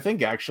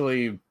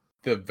actually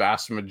the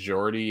vast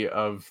majority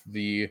of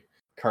the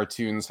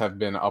cartoons have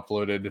been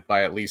uploaded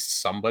by at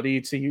least somebody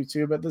to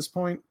YouTube at this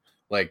point.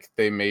 Like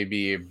they may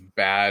be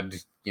bad,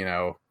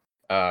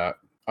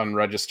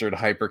 unregistered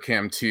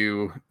Hypercam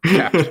 2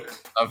 capture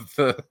of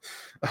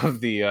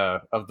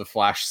the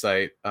Flash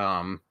site.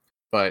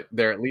 But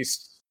they're at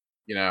least,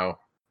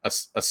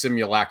 a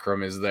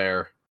simulacrum is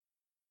there.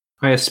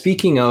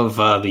 Speaking of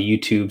the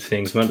YouTube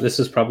things, this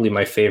is probably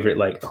my favorite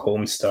like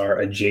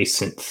Homestar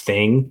adjacent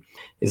thing,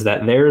 is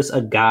that there's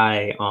a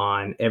guy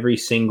on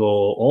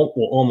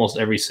almost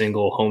every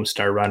single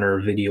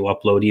HomestarRErunner video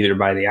upload, either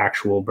by the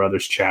actual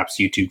Brothers Chaps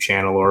YouTube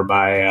channel or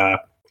by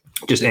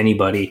just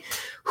anybody,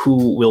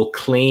 who will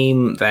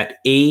claim that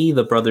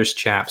the Brothers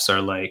Chaps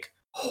are like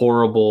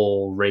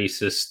horrible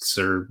racists,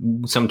 or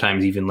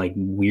sometimes even like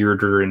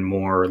weirder and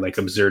more like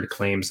absurd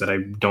claims that I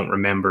don't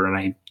remember, and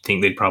I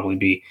think they'd probably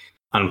be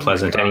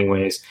unpleasant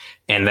anyways.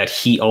 And that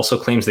he also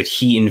claims that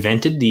he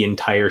invented the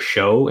entire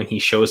show, and he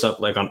shows up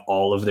like on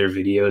all of their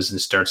videos and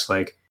starts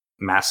like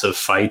massive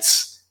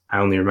fights. I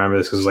only remember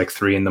this because it was like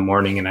 3 a.m.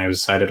 and I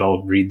decided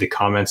I'll read the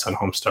comments on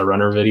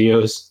HomestarRErunner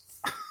videos.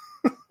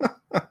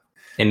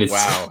 And it's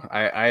wow,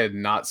 I had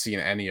not seen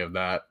any of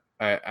that.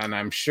 And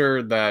I'm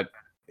sure that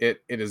it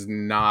is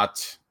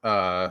not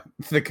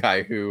the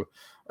guy who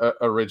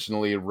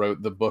originally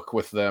wrote the book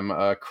with them,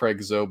 Craig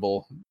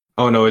Zobel.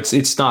 Oh no,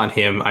 it's not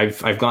him.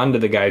 I've gone to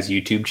the guy's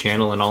YouTube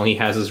channel, and all he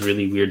has is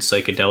really weird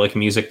psychedelic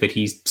music that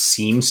he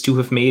seems to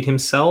have made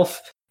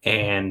himself,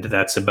 and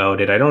that's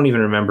about it. I don't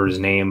even remember his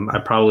name. I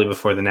probably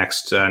before the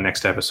next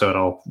episode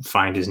I'll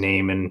find his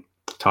name and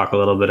talk a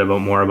little bit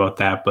more about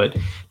that. But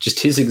just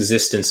his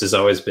existence has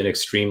always been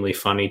extremely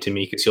funny to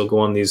me, because he'll go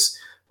on these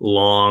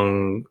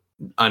long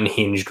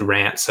unhinged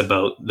rants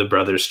about the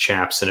Brothers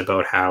Chaps and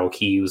about how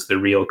he was the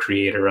real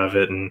creator of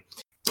it, and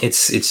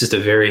it's just a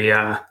very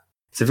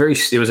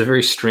it was a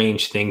very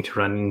strange thing to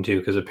run into,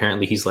 because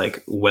apparently he's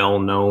like well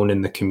known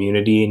in the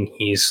community, and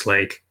he's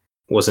like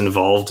was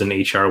involved in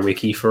HR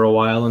Wiki for a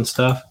while and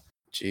stuff.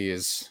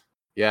 Jeez.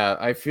 Yeah,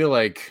 I feel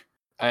like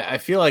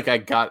I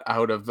got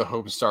out of the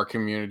Homestar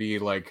community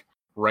like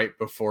right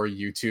before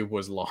YouTube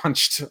was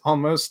launched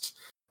almost.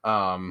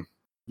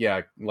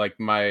 Yeah, like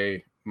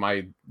my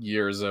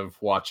years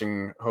of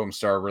watching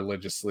Homestar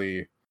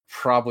religiously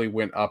probably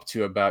went up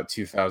to about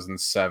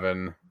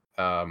 2007.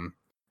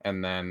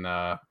 And then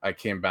I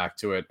came back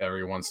to it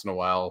every once in a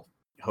while,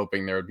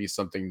 hoping there would be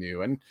something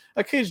new. And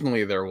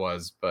occasionally there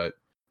was, but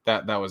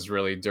that was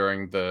really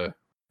during the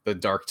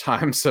dark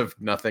times of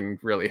nothing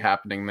really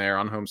happening there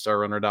on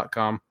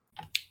HomestarRunner.com.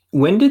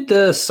 When did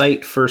the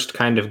site first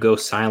kind of go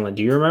silent?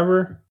 Do you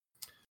remember?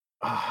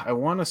 I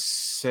want to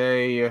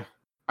say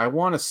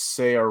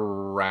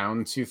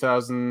around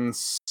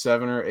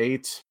 2007 or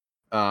 8.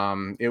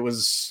 It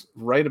was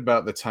right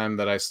about the time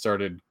that I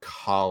started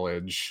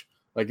college.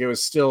 Like it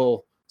was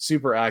still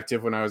super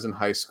active when I was in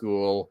high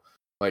school.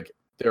 Like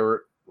there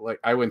were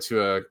I went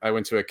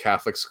to a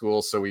Catholic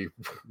school, so we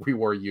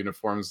wore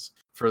uniforms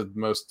for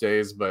most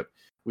days, but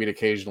we'd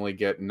occasionally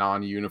get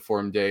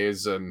non-uniform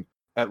days, and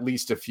at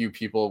least a few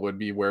people would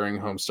be wearing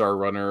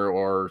HomestarRErunner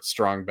or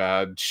Strong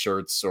Bad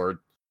shirts or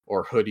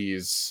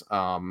hoodies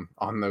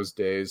on those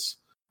days.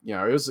 You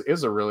know, it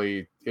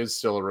was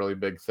still a really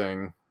big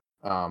thing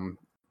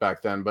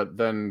back then. But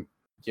then,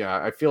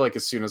 yeah, I feel like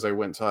as soon as I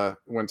went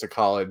to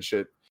college,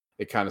 it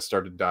kind of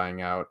started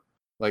dying out.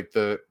 Like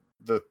the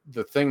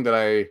thing that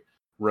I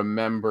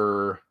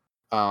remember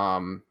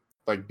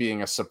like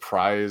being a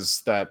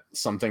surprise that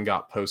something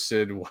got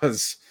posted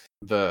was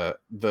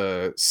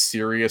the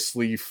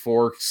seriously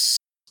forks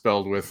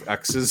spelled with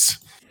X's.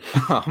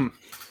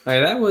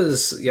 That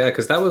was, yeah,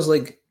 because that was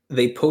like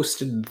they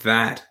posted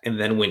that and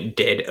then went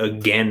dead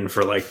again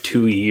for like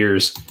 2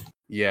 years.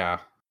 Yeah,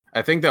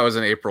 I think that was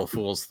an April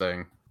Fool's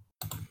thing.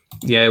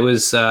 Yeah, it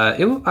was.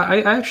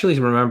 I actually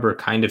remember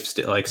kind of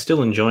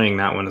still enjoying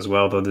that one as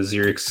well, though the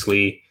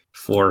seriously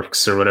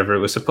forks or whatever it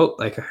was supposed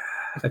like.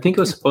 I think it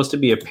was supposed to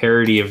be a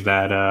parody of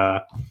that.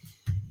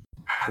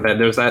 That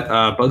there was that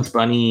Bugs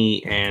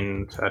Bunny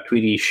and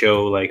Tweety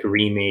show like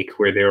remake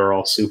where they were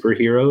all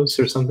superheroes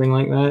or something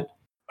like that.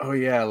 Oh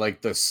yeah,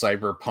 like the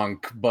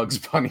cyberpunk Bugs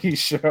Bunny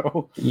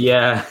show.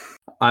 Yeah,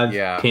 I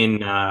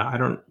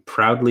don't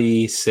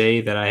proudly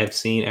say that I have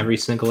seen every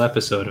single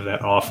episode of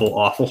that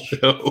awful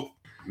show.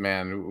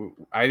 Man,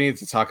 I need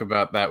to talk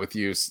about that with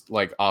you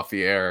like off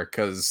the air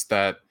because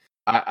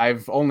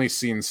I've only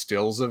seen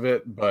stills of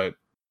it, but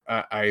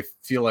I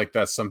feel like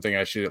that's something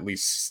I should at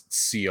least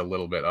see a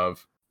little bit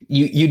of.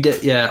 You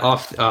did, yeah.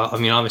 Off. I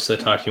mean, obviously,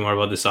 I'll talk to you more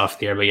about this off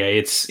the air, but yeah,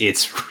 it's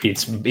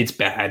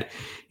bad.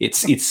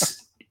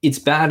 It's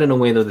bad in a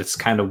way though that's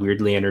kind of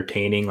weirdly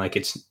entertaining. Like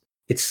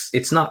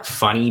it's not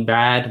funny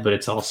bad, but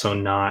it's also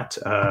not.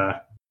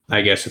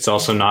 I guess it's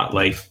also not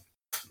like,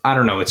 I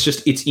don't know.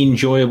 It's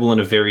enjoyable in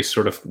a very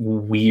sort of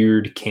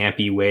weird,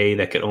 campy way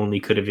that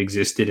could have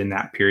existed in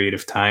that period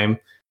of time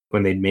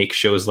when they'd make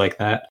shows like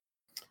that.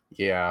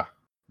 Yeah,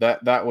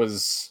 that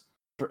was.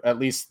 At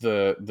least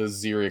the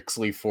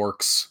Xerixley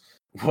Forks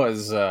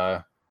was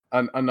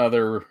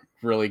another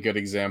really good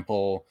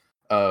example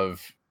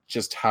of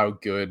just how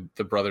good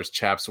the Brothers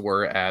Chaps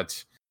were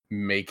at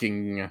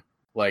making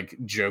like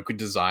joke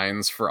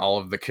designs for all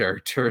of the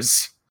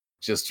characters.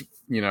 Just,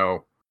 you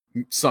know,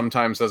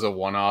 sometimes as a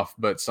one-off,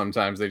 but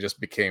sometimes they just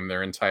became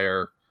their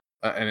entire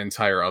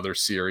other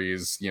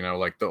series, you know,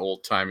 like the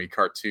old-timey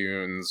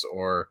cartoons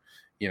or,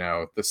 you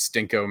know, the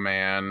Stinko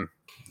Man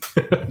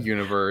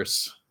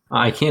universe.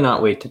 I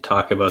cannot wait to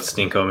talk about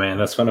Stinko Man.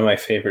 That's one of my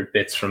favorite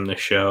bits from the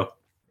show.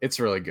 It's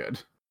really good.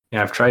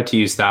 Yeah, I've tried to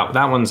use that.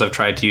 That one's I've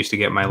tried to use to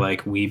get my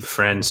like weeb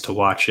friends to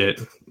watch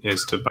it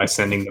by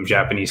sending them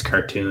Japanese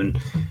cartoon.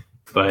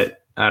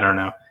 But I don't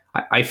know.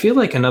 I feel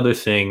like another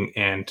thing,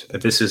 and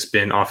this has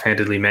been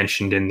offhandedly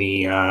mentioned in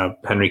the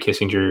Henry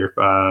Kissinger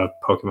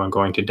Pokemon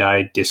Going to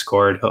Die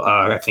Discord,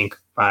 I think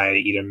by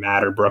either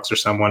Matt or Brooks or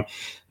someone,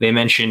 they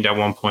mentioned at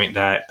one point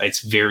that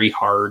it's very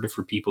hard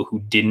for people who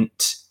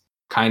didn't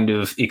kind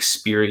of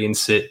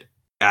experience it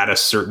at a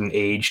certain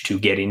age to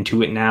get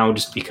into it now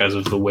just because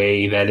of the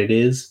way that it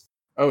is.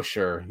 Oh,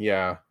 sure.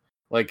 Yeah.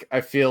 Like,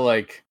 I feel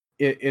like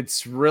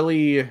it's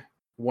really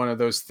one of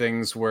those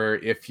things where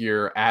if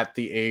you're at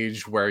the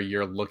age where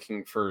you're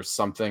looking for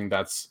something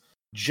that's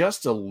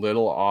just a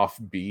little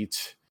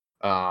offbeat,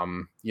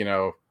 you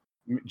know,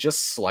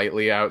 just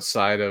slightly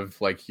outside of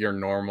like your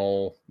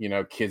normal, you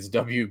know, kids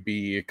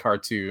WB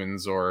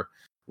cartoons or,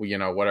 you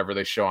know, whatever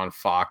they show on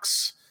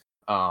Fox,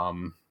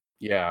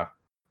 yeah,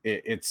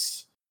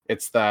 it's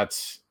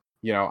that,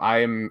 you know,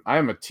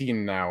 I'm a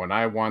teen now and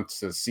I want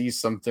to see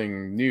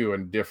something new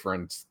and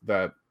different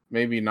that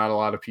maybe not a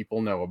lot of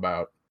people know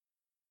about.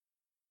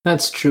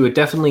 That's true. It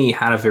definitely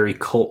had a very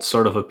cult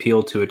sort of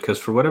appeal to it because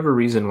for whatever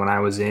reason, when I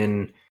was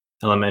in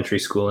elementary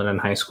school and in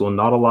high school,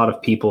 not a lot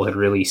of people had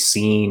really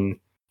seen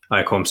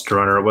like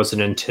HomestarRErunner. It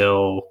wasn't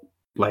until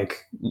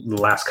like the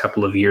last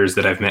couple of years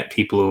that I've met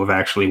people who have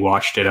actually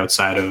watched it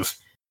outside of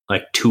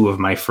like two of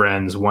my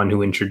friends, one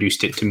who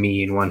introduced it to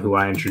me and one who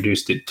I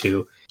introduced it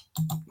to,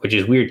 which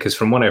is weird because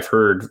from what I've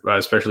heard,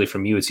 especially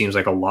from you, it seems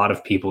like a lot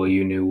of people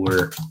you knew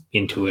were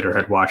into it or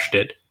had watched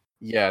it.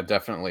 Yeah,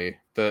 definitely.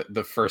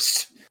 The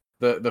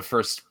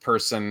first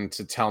person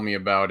to tell me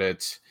about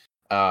it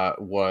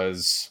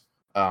was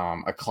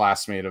a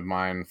classmate of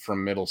mine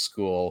from middle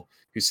school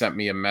who sent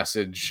me a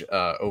message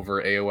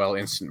over AOL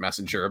Instant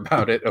Messenger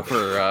about it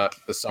over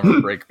the summer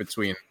break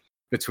between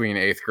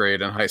 8th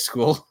grade and high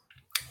school.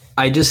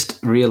 I just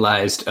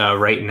realized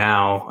right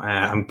now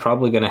I'm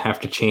probably going to have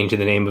to change the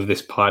name of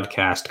this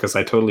podcast because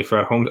I totally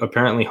forgot.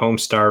 Apparently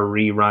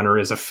HomestarRErunner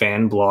is a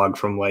fan blog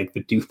from like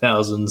the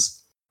 2000s.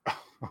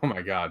 Oh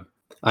my god.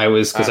 I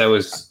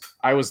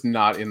was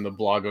not in the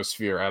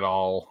blogosphere at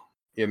all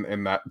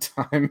in that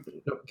time.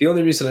 The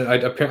only reason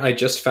I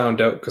just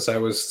found out because I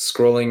was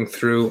scrolling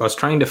through, I was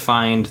trying to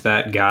find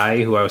that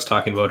guy who I was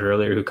talking about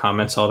earlier who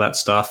comments all that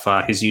stuff.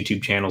 His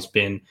YouTube channel's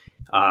been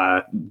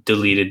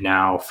deleted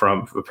now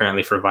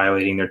apparently for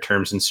violating their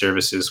terms and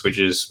services, which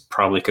is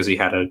probably because he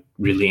had a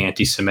really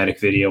anti-Semitic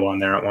video on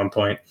there at one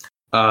point.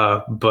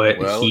 But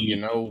you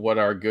know what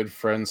our good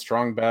friend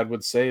Strong Bad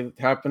would say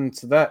happened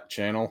to that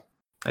channel.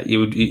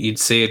 You'd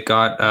say it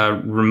got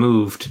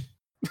removed.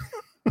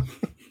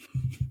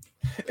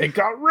 It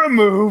got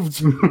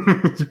removed.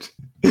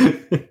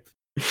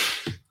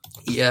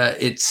 Yeah,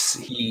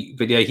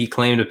 he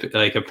claimed,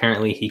 like,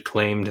 apparently he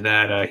claimed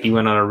that he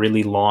went on a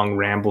really long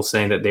ramble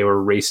saying that they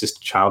were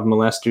racist child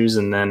molesters,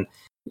 and then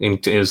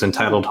it was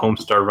entitled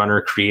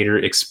 "HomestarRErunner Creator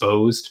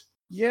Exposed."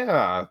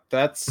 Yeah,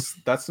 that's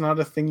not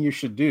a thing you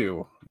should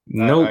do.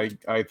 Nope.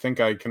 I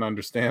think I can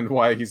understand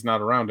why he's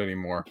not around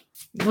anymore.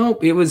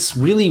 Nope. It was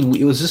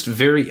just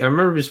very, I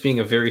remember just being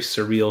a very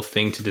surreal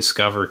thing to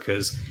discover,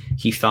 because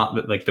he thought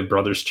that, like, the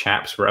brothers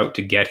chaps were out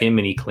to get him,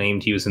 and he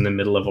claimed he was in the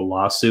middle of a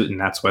lawsuit, and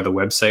that's why the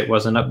website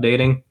wasn't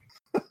updating.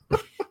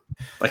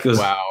 Like,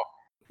 Wow.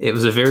 It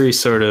was a very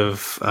sort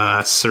of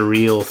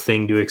surreal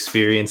thing to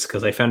experience,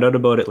 because I found out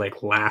about it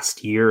like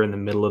last year in the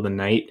middle of the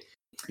night.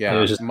 Yeah, it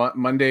was just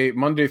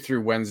Monday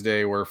through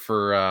Wednesday were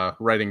for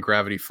writing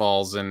Gravity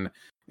Falls and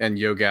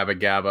Yo Gabba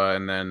Gabba,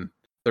 and then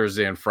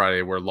Thursday and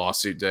Friday were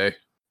lawsuit day.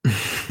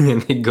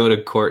 And they'd go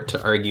to court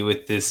to argue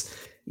with this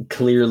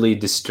clearly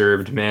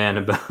disturbed man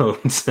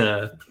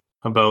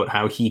about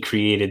how he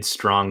created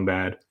Strong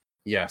Bad.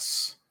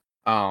 Yes.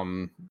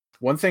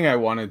 One thing I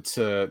wanted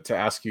to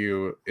ask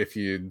you if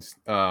you'd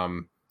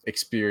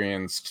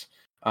experienced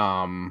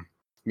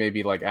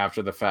maybe like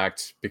after the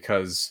fact,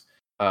 because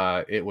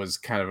it was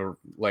kind of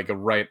like a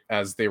right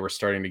as they were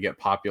starting to get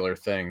popular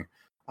thing.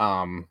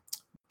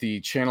 The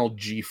channel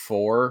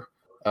G4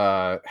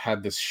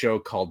 had this show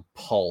called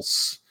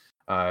Pulse.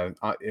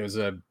 It was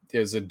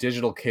a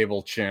digital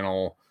cable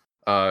channel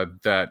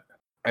that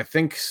I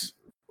think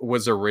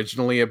was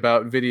originally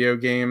about video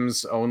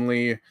games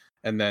only,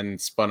 and then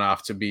spun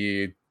off to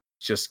be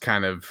just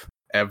kind of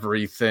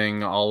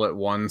everything all at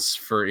once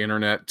for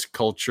internet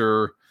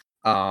culture.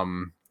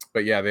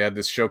 But yeah, they had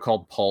this show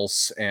called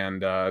Pulse,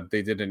 and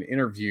they did an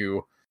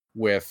interview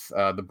with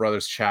the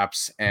Brothers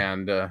Chaps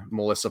and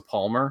Melissa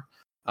Palmer.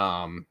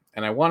 And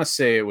I want to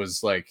say it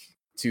was like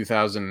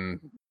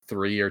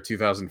 2003 or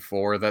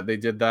 2004 that they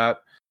did that,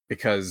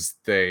 because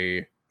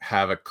they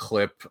have a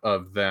clip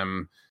of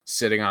them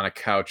sitting on a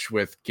couch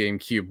with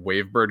GameCube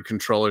Wavebird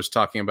controllers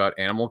talking about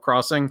Animal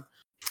Crossing.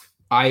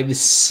 I've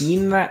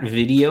seen that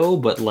video,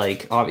 but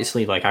like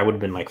obviously, like I would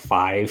have been like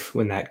 5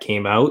 when that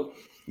came out.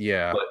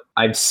 Yeah, but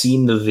I've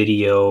seen the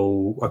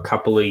video a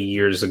couple of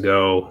years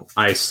ago.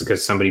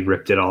 Because somebody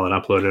ripped it all and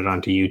uploaded it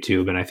onto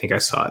YouTube, and I think I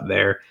saw it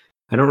there.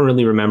 I don't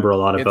really remember a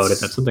lot about it.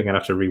 That's something I'd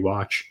have to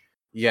rewatch.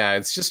 Yeah,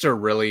 it's just a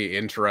really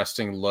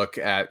interesting look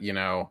at, you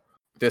know,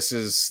 this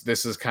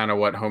is kind of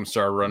what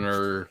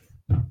HomestarRErunner,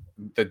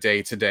 the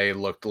day-to-day,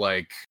 looked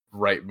like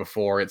right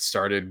before it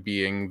started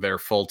being their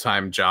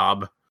full-time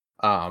job.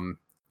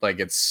 Like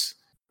it's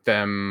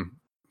them,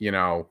 you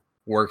know,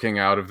 working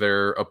out of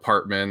their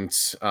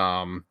apartment,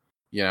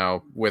 you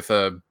know, with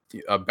a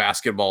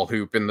basketball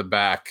hoop in the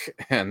back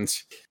and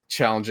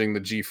challenging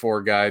the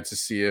G4 guy to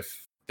see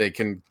if they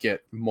can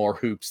get more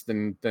hoops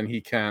than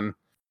he can.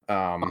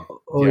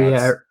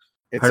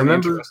 It's an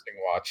interesting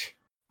watch.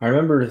 I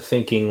remember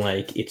thinking,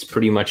 like, it's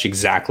pretty much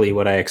exactly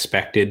what I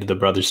expected the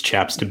Brothers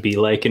Chaps to be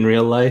like in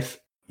real life.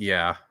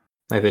 Yeah.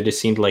 Like, they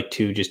just seemed like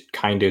two just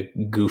kind of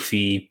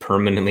goofy,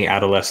 permanently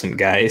adolescent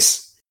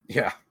guys.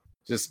 Yeah.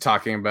 Just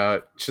talking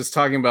about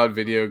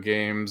video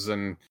games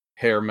and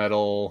hair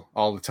metal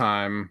all the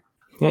time.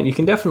 Yeah, you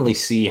can definitely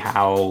see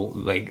how,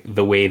 like,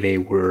 the way they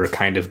were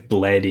kind of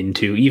bled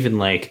into even,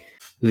 like,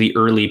 the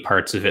early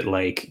parts of it.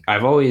 Like,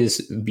 I've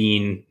always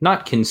been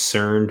not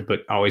concerned,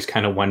 but always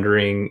kind of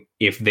wondering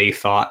if they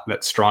thought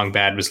that Strong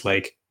Bad was,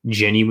 like,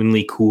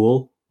 genuinely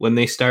cool when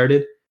they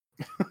started.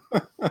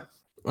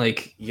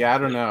 Like, yeah, I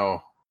don't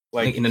know.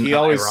 Like, he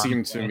always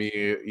seemed to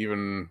me,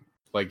 even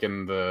like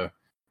in the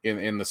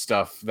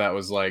stuff that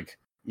was like,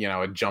 you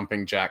know, a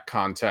jumping jack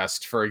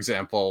contest, for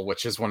example,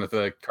 which is one of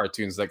the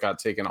cartoons that got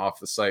taken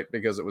off the site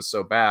because it was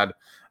so bad.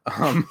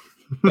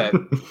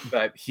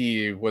 That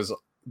he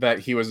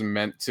was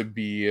meant to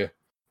be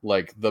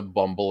like the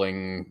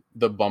bumbling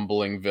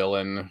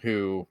villain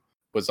who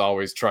was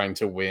always trying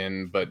to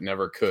win but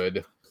never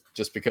could,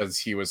 just because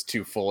he was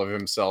too full of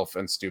himself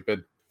and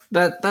stupid.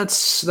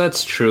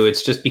 That's true.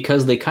 It's just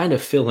because they kind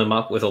of fill him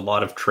up with a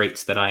lot of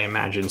traits that I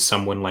imagine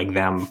someone like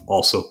them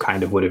also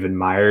kind of would have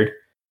admired.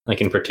 Like,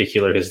 in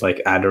particular, his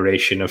like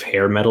adoration of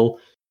hair metal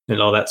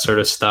and all that sort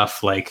of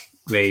stuff. Like,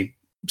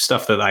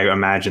 stuff that I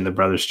imagine the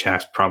Brothers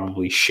Chaps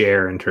probably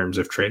share in terms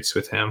of traits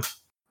with him.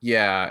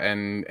 Yeah,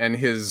 and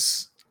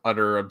his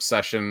utter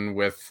obsession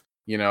with,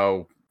 you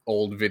know,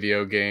 old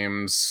video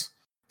games,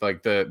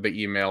 like the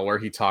email where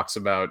he talks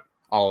about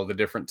all of the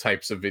different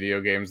types of video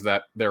games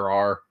that there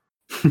are.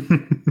 Yeah,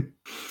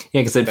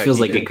 because it feels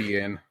like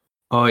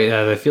Oh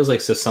yeah, that feels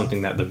like just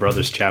something that the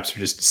Brothers Chaps are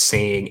just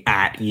saying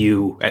at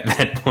you at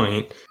that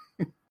point.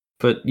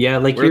 But yeah,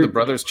 like, we're the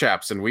Brothers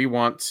Chaps, and we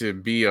want to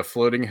be a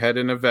floating head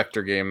in a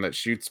vector game that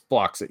shoots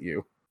blocks at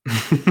you.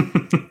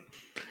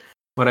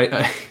 What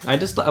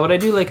I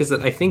do like is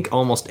that I think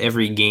almost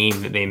every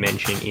game that they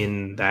mention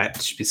in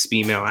that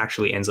email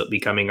actually ends up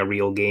becoming a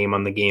real game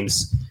on the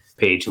games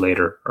page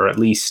later, or at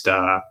least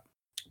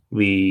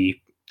the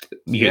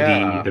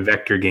Yeah. The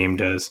vector game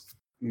does.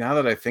 Now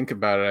that I think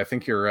about it, I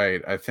think you're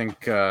right. I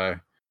think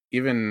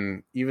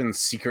even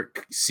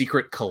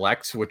Secret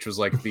Collect, which was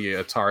like the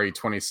Atari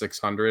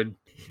 2600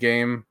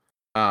 game,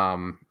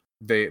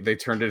 they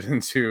turned it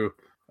into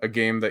a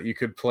game that you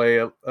could play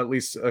at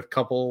least a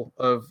couple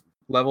of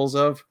levels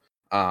of.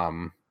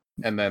 And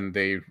then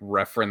they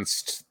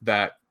referenced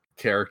that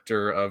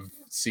character of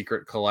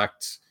Secret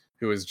Collect,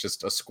 who is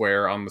just a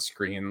square on the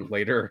screen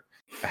later,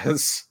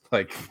 as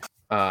like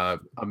one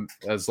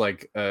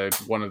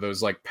of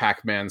those like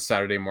Pac-Man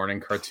Saturday morning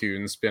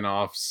cartoon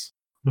spin-offs.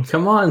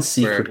 Come on,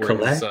 Secret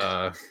Collect.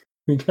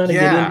 We gotta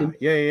get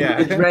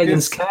into the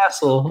Dragon's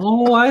Castle.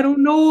 Oh, I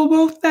don't know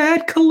about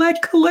that.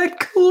 Collect.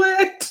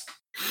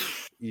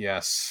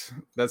 Yes,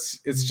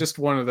 it's just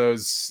one of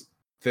those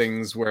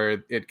things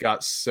where it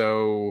got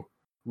so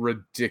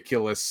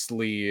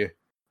ridiculously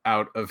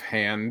out of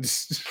hand.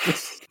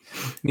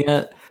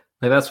 Yeah,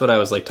 like that's what I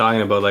was like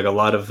talking about. Like a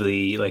lot of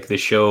the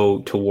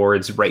show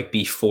towards right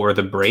before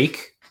the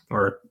break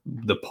or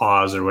the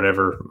pause or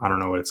whatever, I don't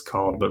know what it's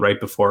called, but right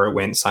before it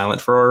went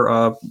silent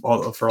for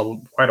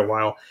quite a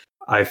while.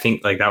 I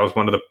think like that was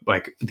one of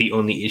the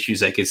only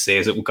issues I could say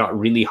is it got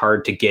really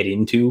hard to get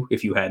into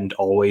if you hadn't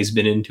always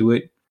been into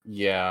it.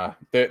 Yeah,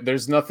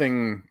 there's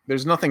nothing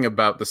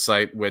about the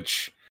site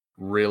which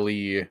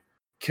really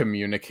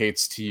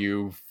communicates to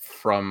you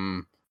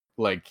from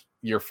like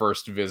your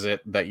first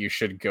visit that you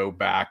should go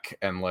back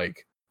and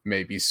like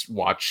maybe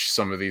watch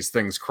some of these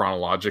things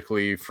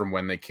chronologically from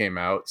when they came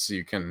out, so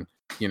you can,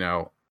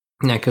 yeah,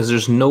 because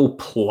there's no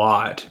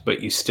plot,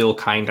 but you still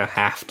kind of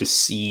have to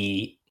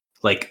see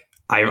like.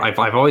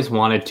 I've always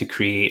wanted to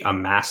create a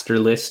master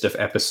list of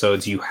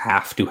episodes you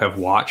have to have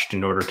watched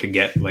in order to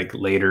get like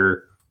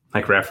later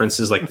like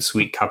references, like the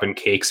Sweet Cup and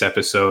Cakes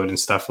episode and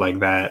stuff like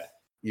that.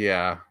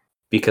 Yeah,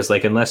 because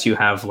like unless you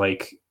have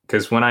like,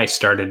 because when I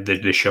started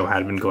the show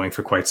had been going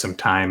for quite some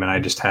time, and I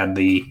just had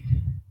the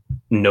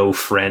no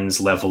friends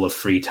level of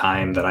free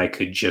time that I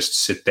could just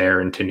sit there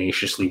and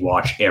tenaciously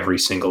watch every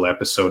single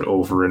episode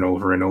over and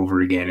over and over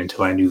again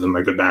until I knew them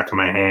like the back of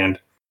my hand.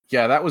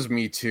 Yeah, that was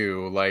me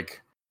too.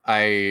 Like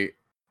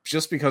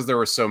just because there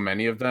were so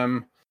many of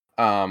them,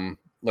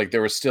 like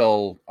there were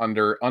still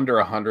under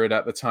 100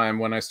 at the time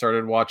when I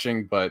started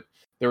watching, but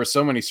there were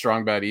so many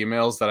Strong Bad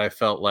emails that I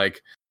felt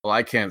like, well,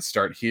 I can't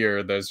start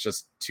here. There's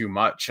just too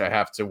much. I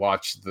have to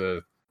watch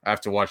the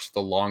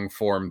long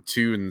form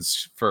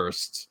tunes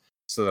first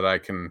so that I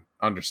can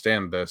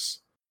understand this.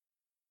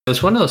 It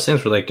was one of those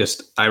things where like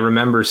I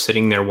remember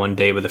sitting there one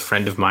day with a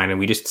friend of mine and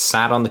we just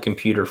sat on the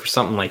computer for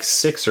something like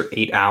 6 or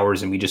 8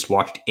 hours and we just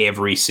watched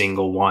every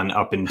single one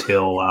up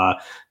until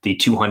the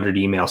 200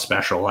 email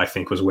special, I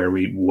think was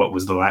what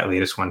was the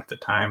latest one at the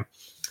time.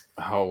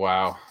 Oh,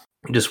 wow.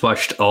 Just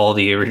watched all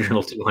the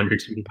original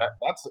 200.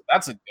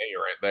 That's a day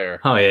right there.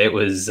 Oh yeah, it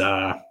was.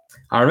 I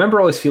remember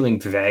always feeling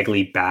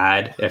vaguely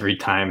bad every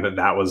time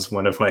that was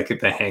one of like the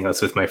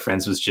hangouts with my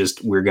friends was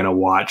just we're gonna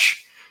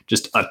watch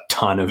just a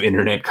ton of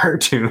internet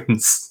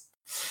cartoons.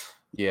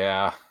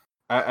 Yeah,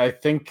 I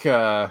think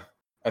that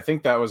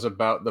was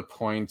about the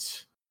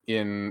point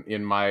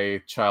in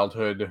my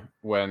childhood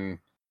when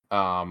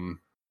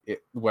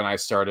I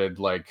started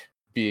like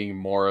being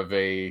more of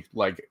a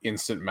like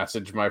instant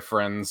message my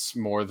friends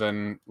more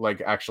than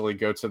like actually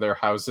go to their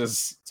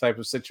houses type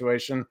of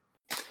situation.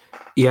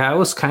 Yeah,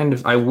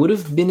 I would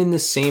have been in the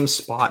same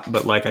spot,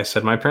 but like I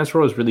said, my parents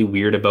were always really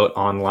weird about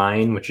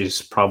online, which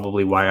is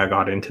probably why I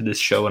got into this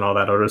show and all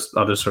that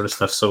other sort of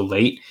stuff so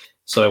late.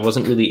 So I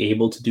wasn't really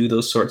able to do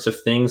those sorts of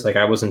things. Like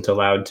I wasn't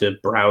allowed to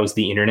browse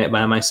the internet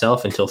by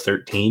myself until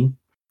 13.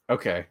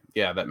 Okay.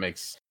 Yeah, that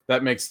makes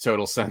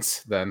total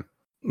sense then.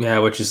 Yeah,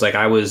 which is like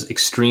I was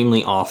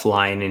extremely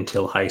offline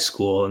until high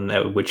school, and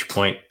at which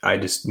point I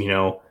just,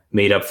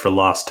 made up for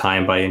lost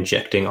time by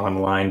injecting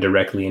online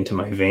directly into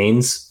my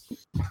veins.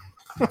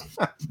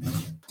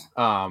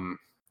 I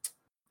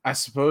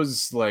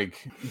suppose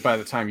like by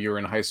the time you were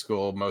in high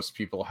school, most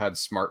people had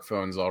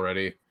smartphones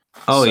already.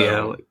 Oh, so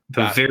yeah,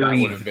 that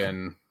would have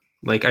been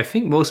like I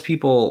think most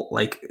people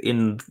like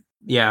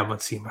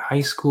let's see,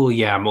 high school.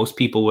 Yeah, most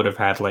people would have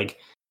had like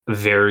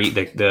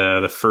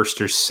the first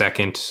or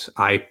second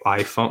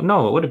iPhone.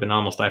 No, it would have been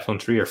almost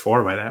iPhone 3 or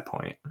 4 by that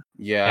point.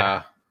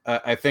 Yeah.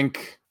 I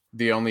think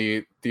the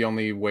only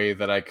way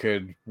that I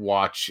could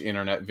watch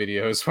internet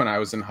videos when I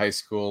was in high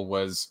school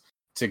was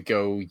to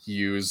go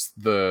use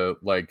the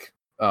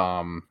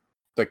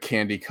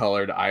candy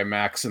colored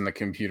iMacs in the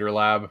computer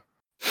lab.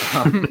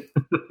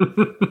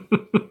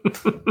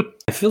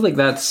 I feel like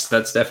that's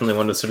definitely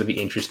one of the sort of the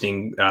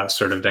interesting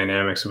sort of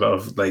dynamics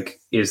of like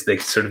is the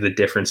sort of the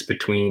difference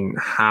between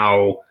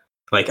how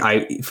like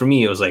for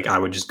me it was like I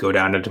would just go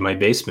down into my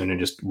basement and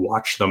just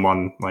watch them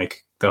on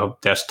like the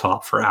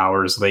desktop for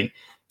hours. Like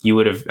you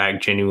would have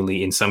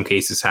genuinely in some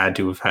cases had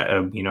to have had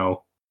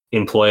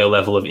employ a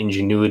level of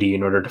ingenuity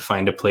in order to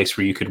find a place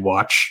where you could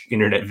watch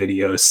internet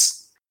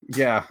videos.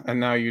 Yeah, and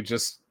now you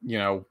just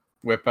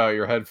whip out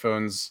your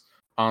headphones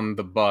on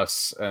the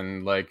bus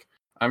and like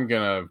I'm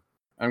gonna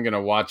I'm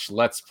gonna watch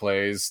Let's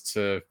Plays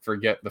to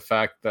forget the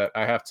fact that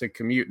I have to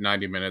commute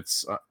 90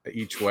 minutes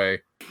each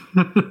way.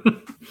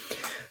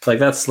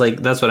 That's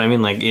what I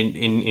mean. Like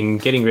in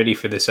getting ready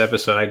for this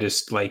episode, I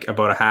just like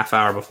about a half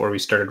hour before we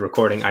started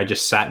recording, I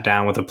just sat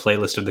down with a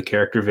playlist of the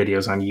character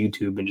videos on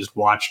YouTube and just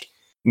watched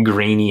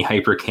grainy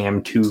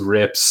Hypercam 2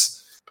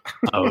 rips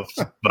of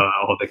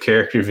all the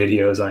character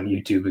videos on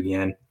YouTube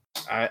again.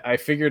 I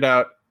figured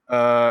out.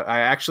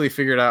 I actually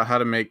figured out how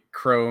to make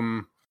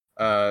Chrome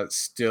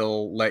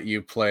still let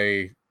you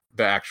play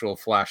the actual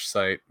Flash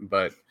site,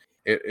 but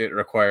it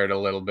required a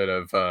little bit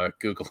of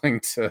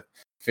Googling to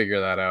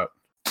figure that out.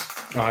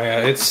 Oh yeah,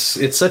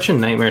 it's such a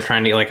nightmare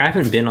trying to I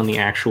haven't been on the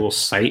actual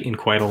site in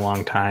quite a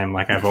long time.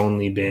 Like I've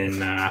only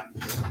been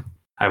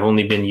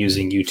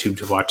using YouTube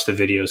to watch the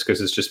videos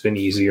because it's just been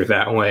easier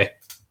that way.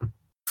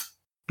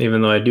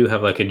 Even though I do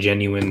have like a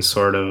genuine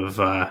sort of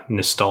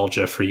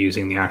nostalgia for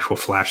using the actual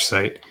Flash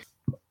site.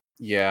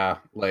 Yeah,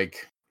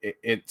 like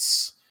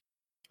it's.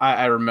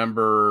 I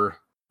remember.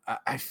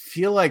 I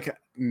feel like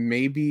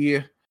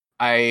maybe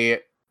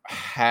I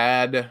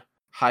had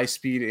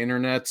high-speed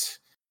internet.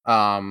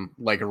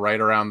 Like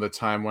right around the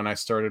time when I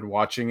started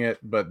watching it,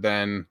 but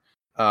then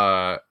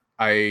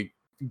I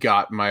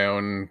got my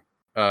own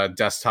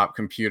desktop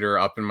computer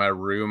up in my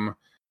room,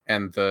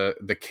 and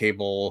the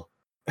cable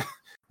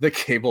the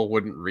cable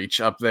wouldn't reach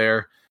up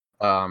there,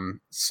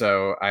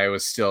 so I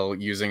was still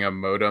using a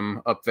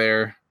modem up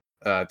there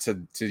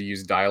to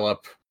use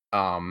dial-up,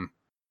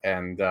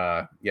 and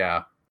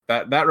yeah,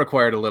 that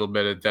required a little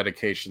bit of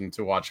dedication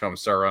to watch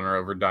HomestarRErunner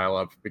over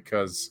dial-up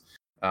because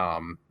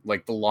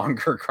like the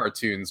longer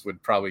cartoons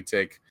would probably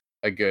take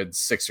a good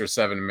 6 or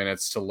 7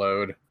 minutes to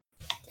load.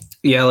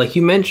 Yeah, like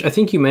I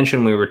think you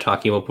mentioned we were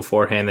talking about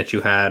beforehand that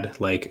you had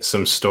like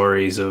some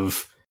stories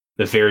of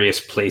the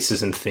various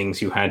places and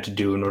things you had to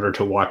do in order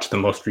to watch the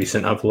most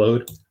recent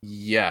upload.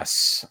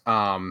 Yes.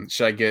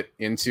 Should I get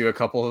into a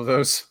couple of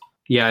those?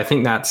 Yeah, I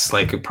think that's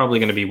like probably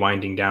going to be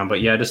winding down,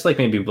 but yeah, just like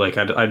maybe like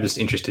I'm just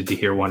interested to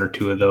hear one or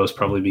two of those.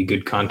 Probably be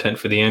good content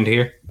for the end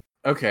here.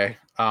 Okay.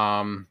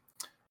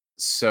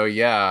 So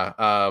yeah,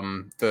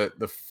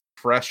 the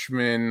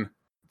freshman,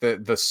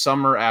 the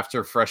summer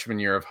after freshman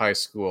year of high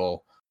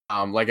school,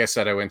 like I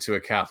said, I went to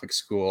a Catholic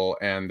school,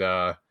 and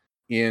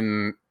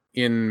in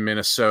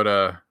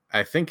Minnesota,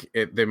 I think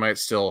they might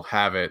still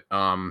have it.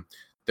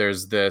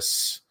 There's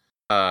this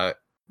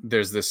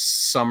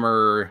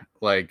summer,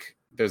 like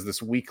there's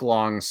this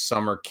week-long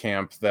summer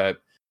camp that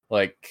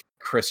like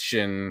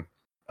Christian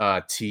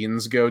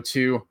teens go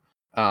to,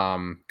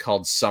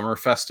 called Summer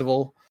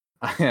Festival,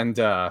 and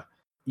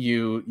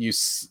you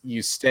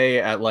stay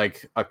at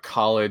like a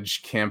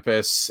college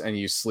campus and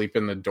you sleep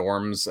in the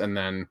dorms, and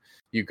then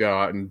you go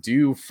out and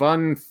do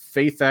fun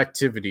faith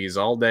activities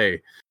all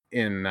day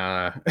in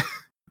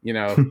you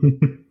know.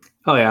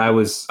 Oh yeah,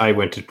 I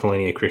went to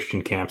plenty of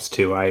Christian camps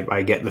too.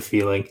 I get the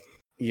feeling.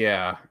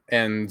 Yeah,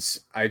 and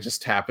I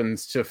just happened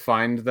to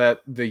find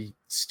that the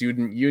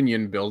student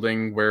union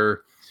building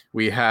where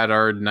we had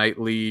our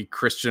nightly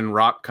Christian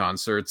rock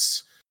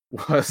concerts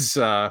was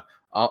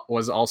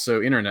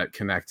also internet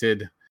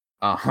connected.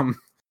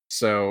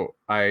 So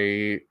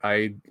I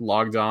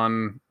logged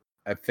on,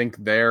 I think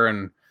there,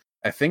 and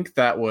I think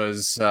that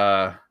was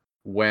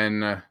when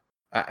the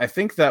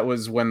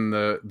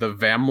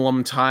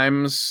Vamlum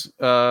Times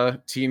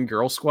Teen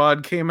Girl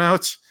Squad came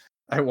out.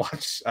 I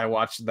watched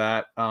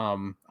that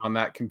on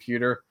that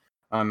computer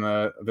on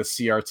the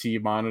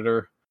CRT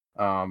monitor.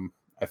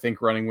 I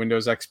think running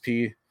Windows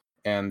XP.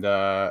 And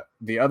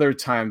the other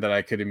time that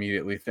I could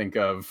immediately think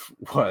of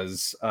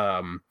was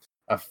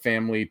a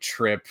family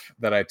trip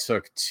that I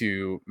took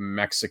to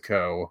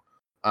Mexico.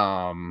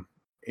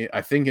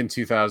 I think in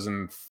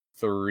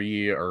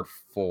 2003 or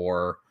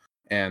 4,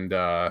 and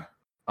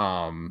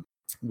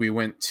we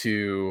went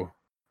to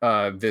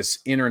this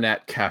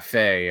internet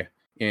cafe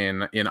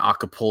in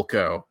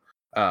Acapulco,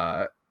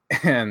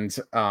 and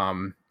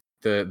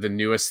the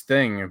newest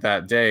thing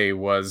that day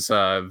was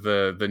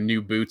the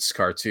New Boots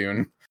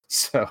cartoon.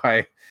 So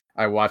I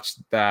watched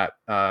that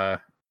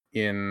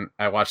in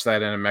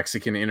a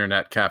Mexican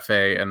internet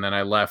cafe, and then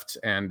I left,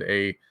 and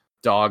a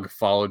dog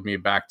followed me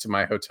back to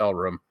my hotel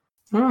room.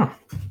 Oh,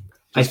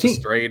 I think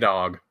a stray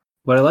dog.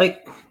 What I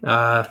like,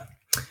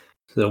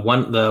 the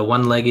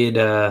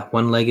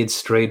one-legged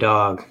stray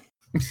dog.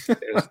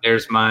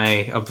 there's my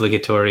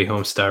obligatory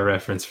Homestar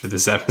reference for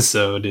this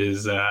episode.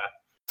 Is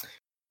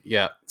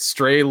yeah,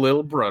 stray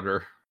little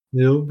brother.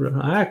 Little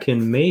bro, I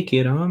can make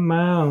it on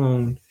my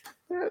own.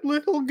 That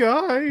little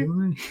guy.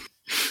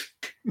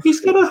 He's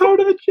got a heart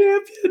of a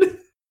champion.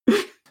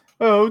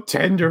 Oh,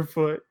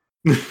 tenderfoot.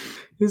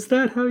 Is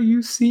that how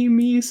you see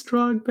me,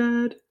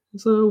 Strongbad?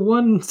 As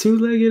a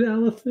two-legged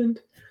elephant?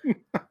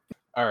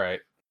 All right.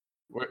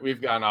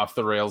 We've gone off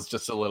the rails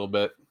just a little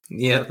bit.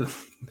 Yeah.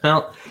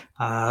 Well,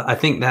 I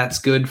think that's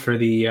good for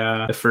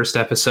the first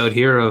episode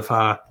here of,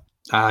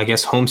 I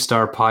guess,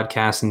 Homestar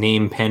podcast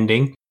name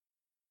pending.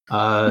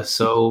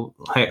 So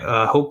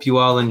I hope you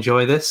all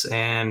enjoy this,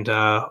 and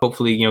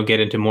hopefully, get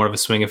into more of a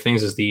swing of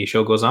things as the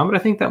show goes on. But I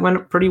think that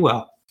went pretty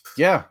well.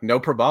 Yeah, no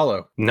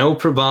probalo. No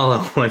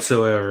probalo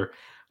whatsoever.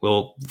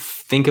 We'll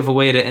think of a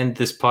way to end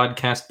this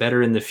podcast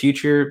better in the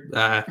future.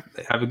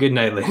 Have a good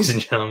night, ladies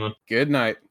and gentlemen. Good night.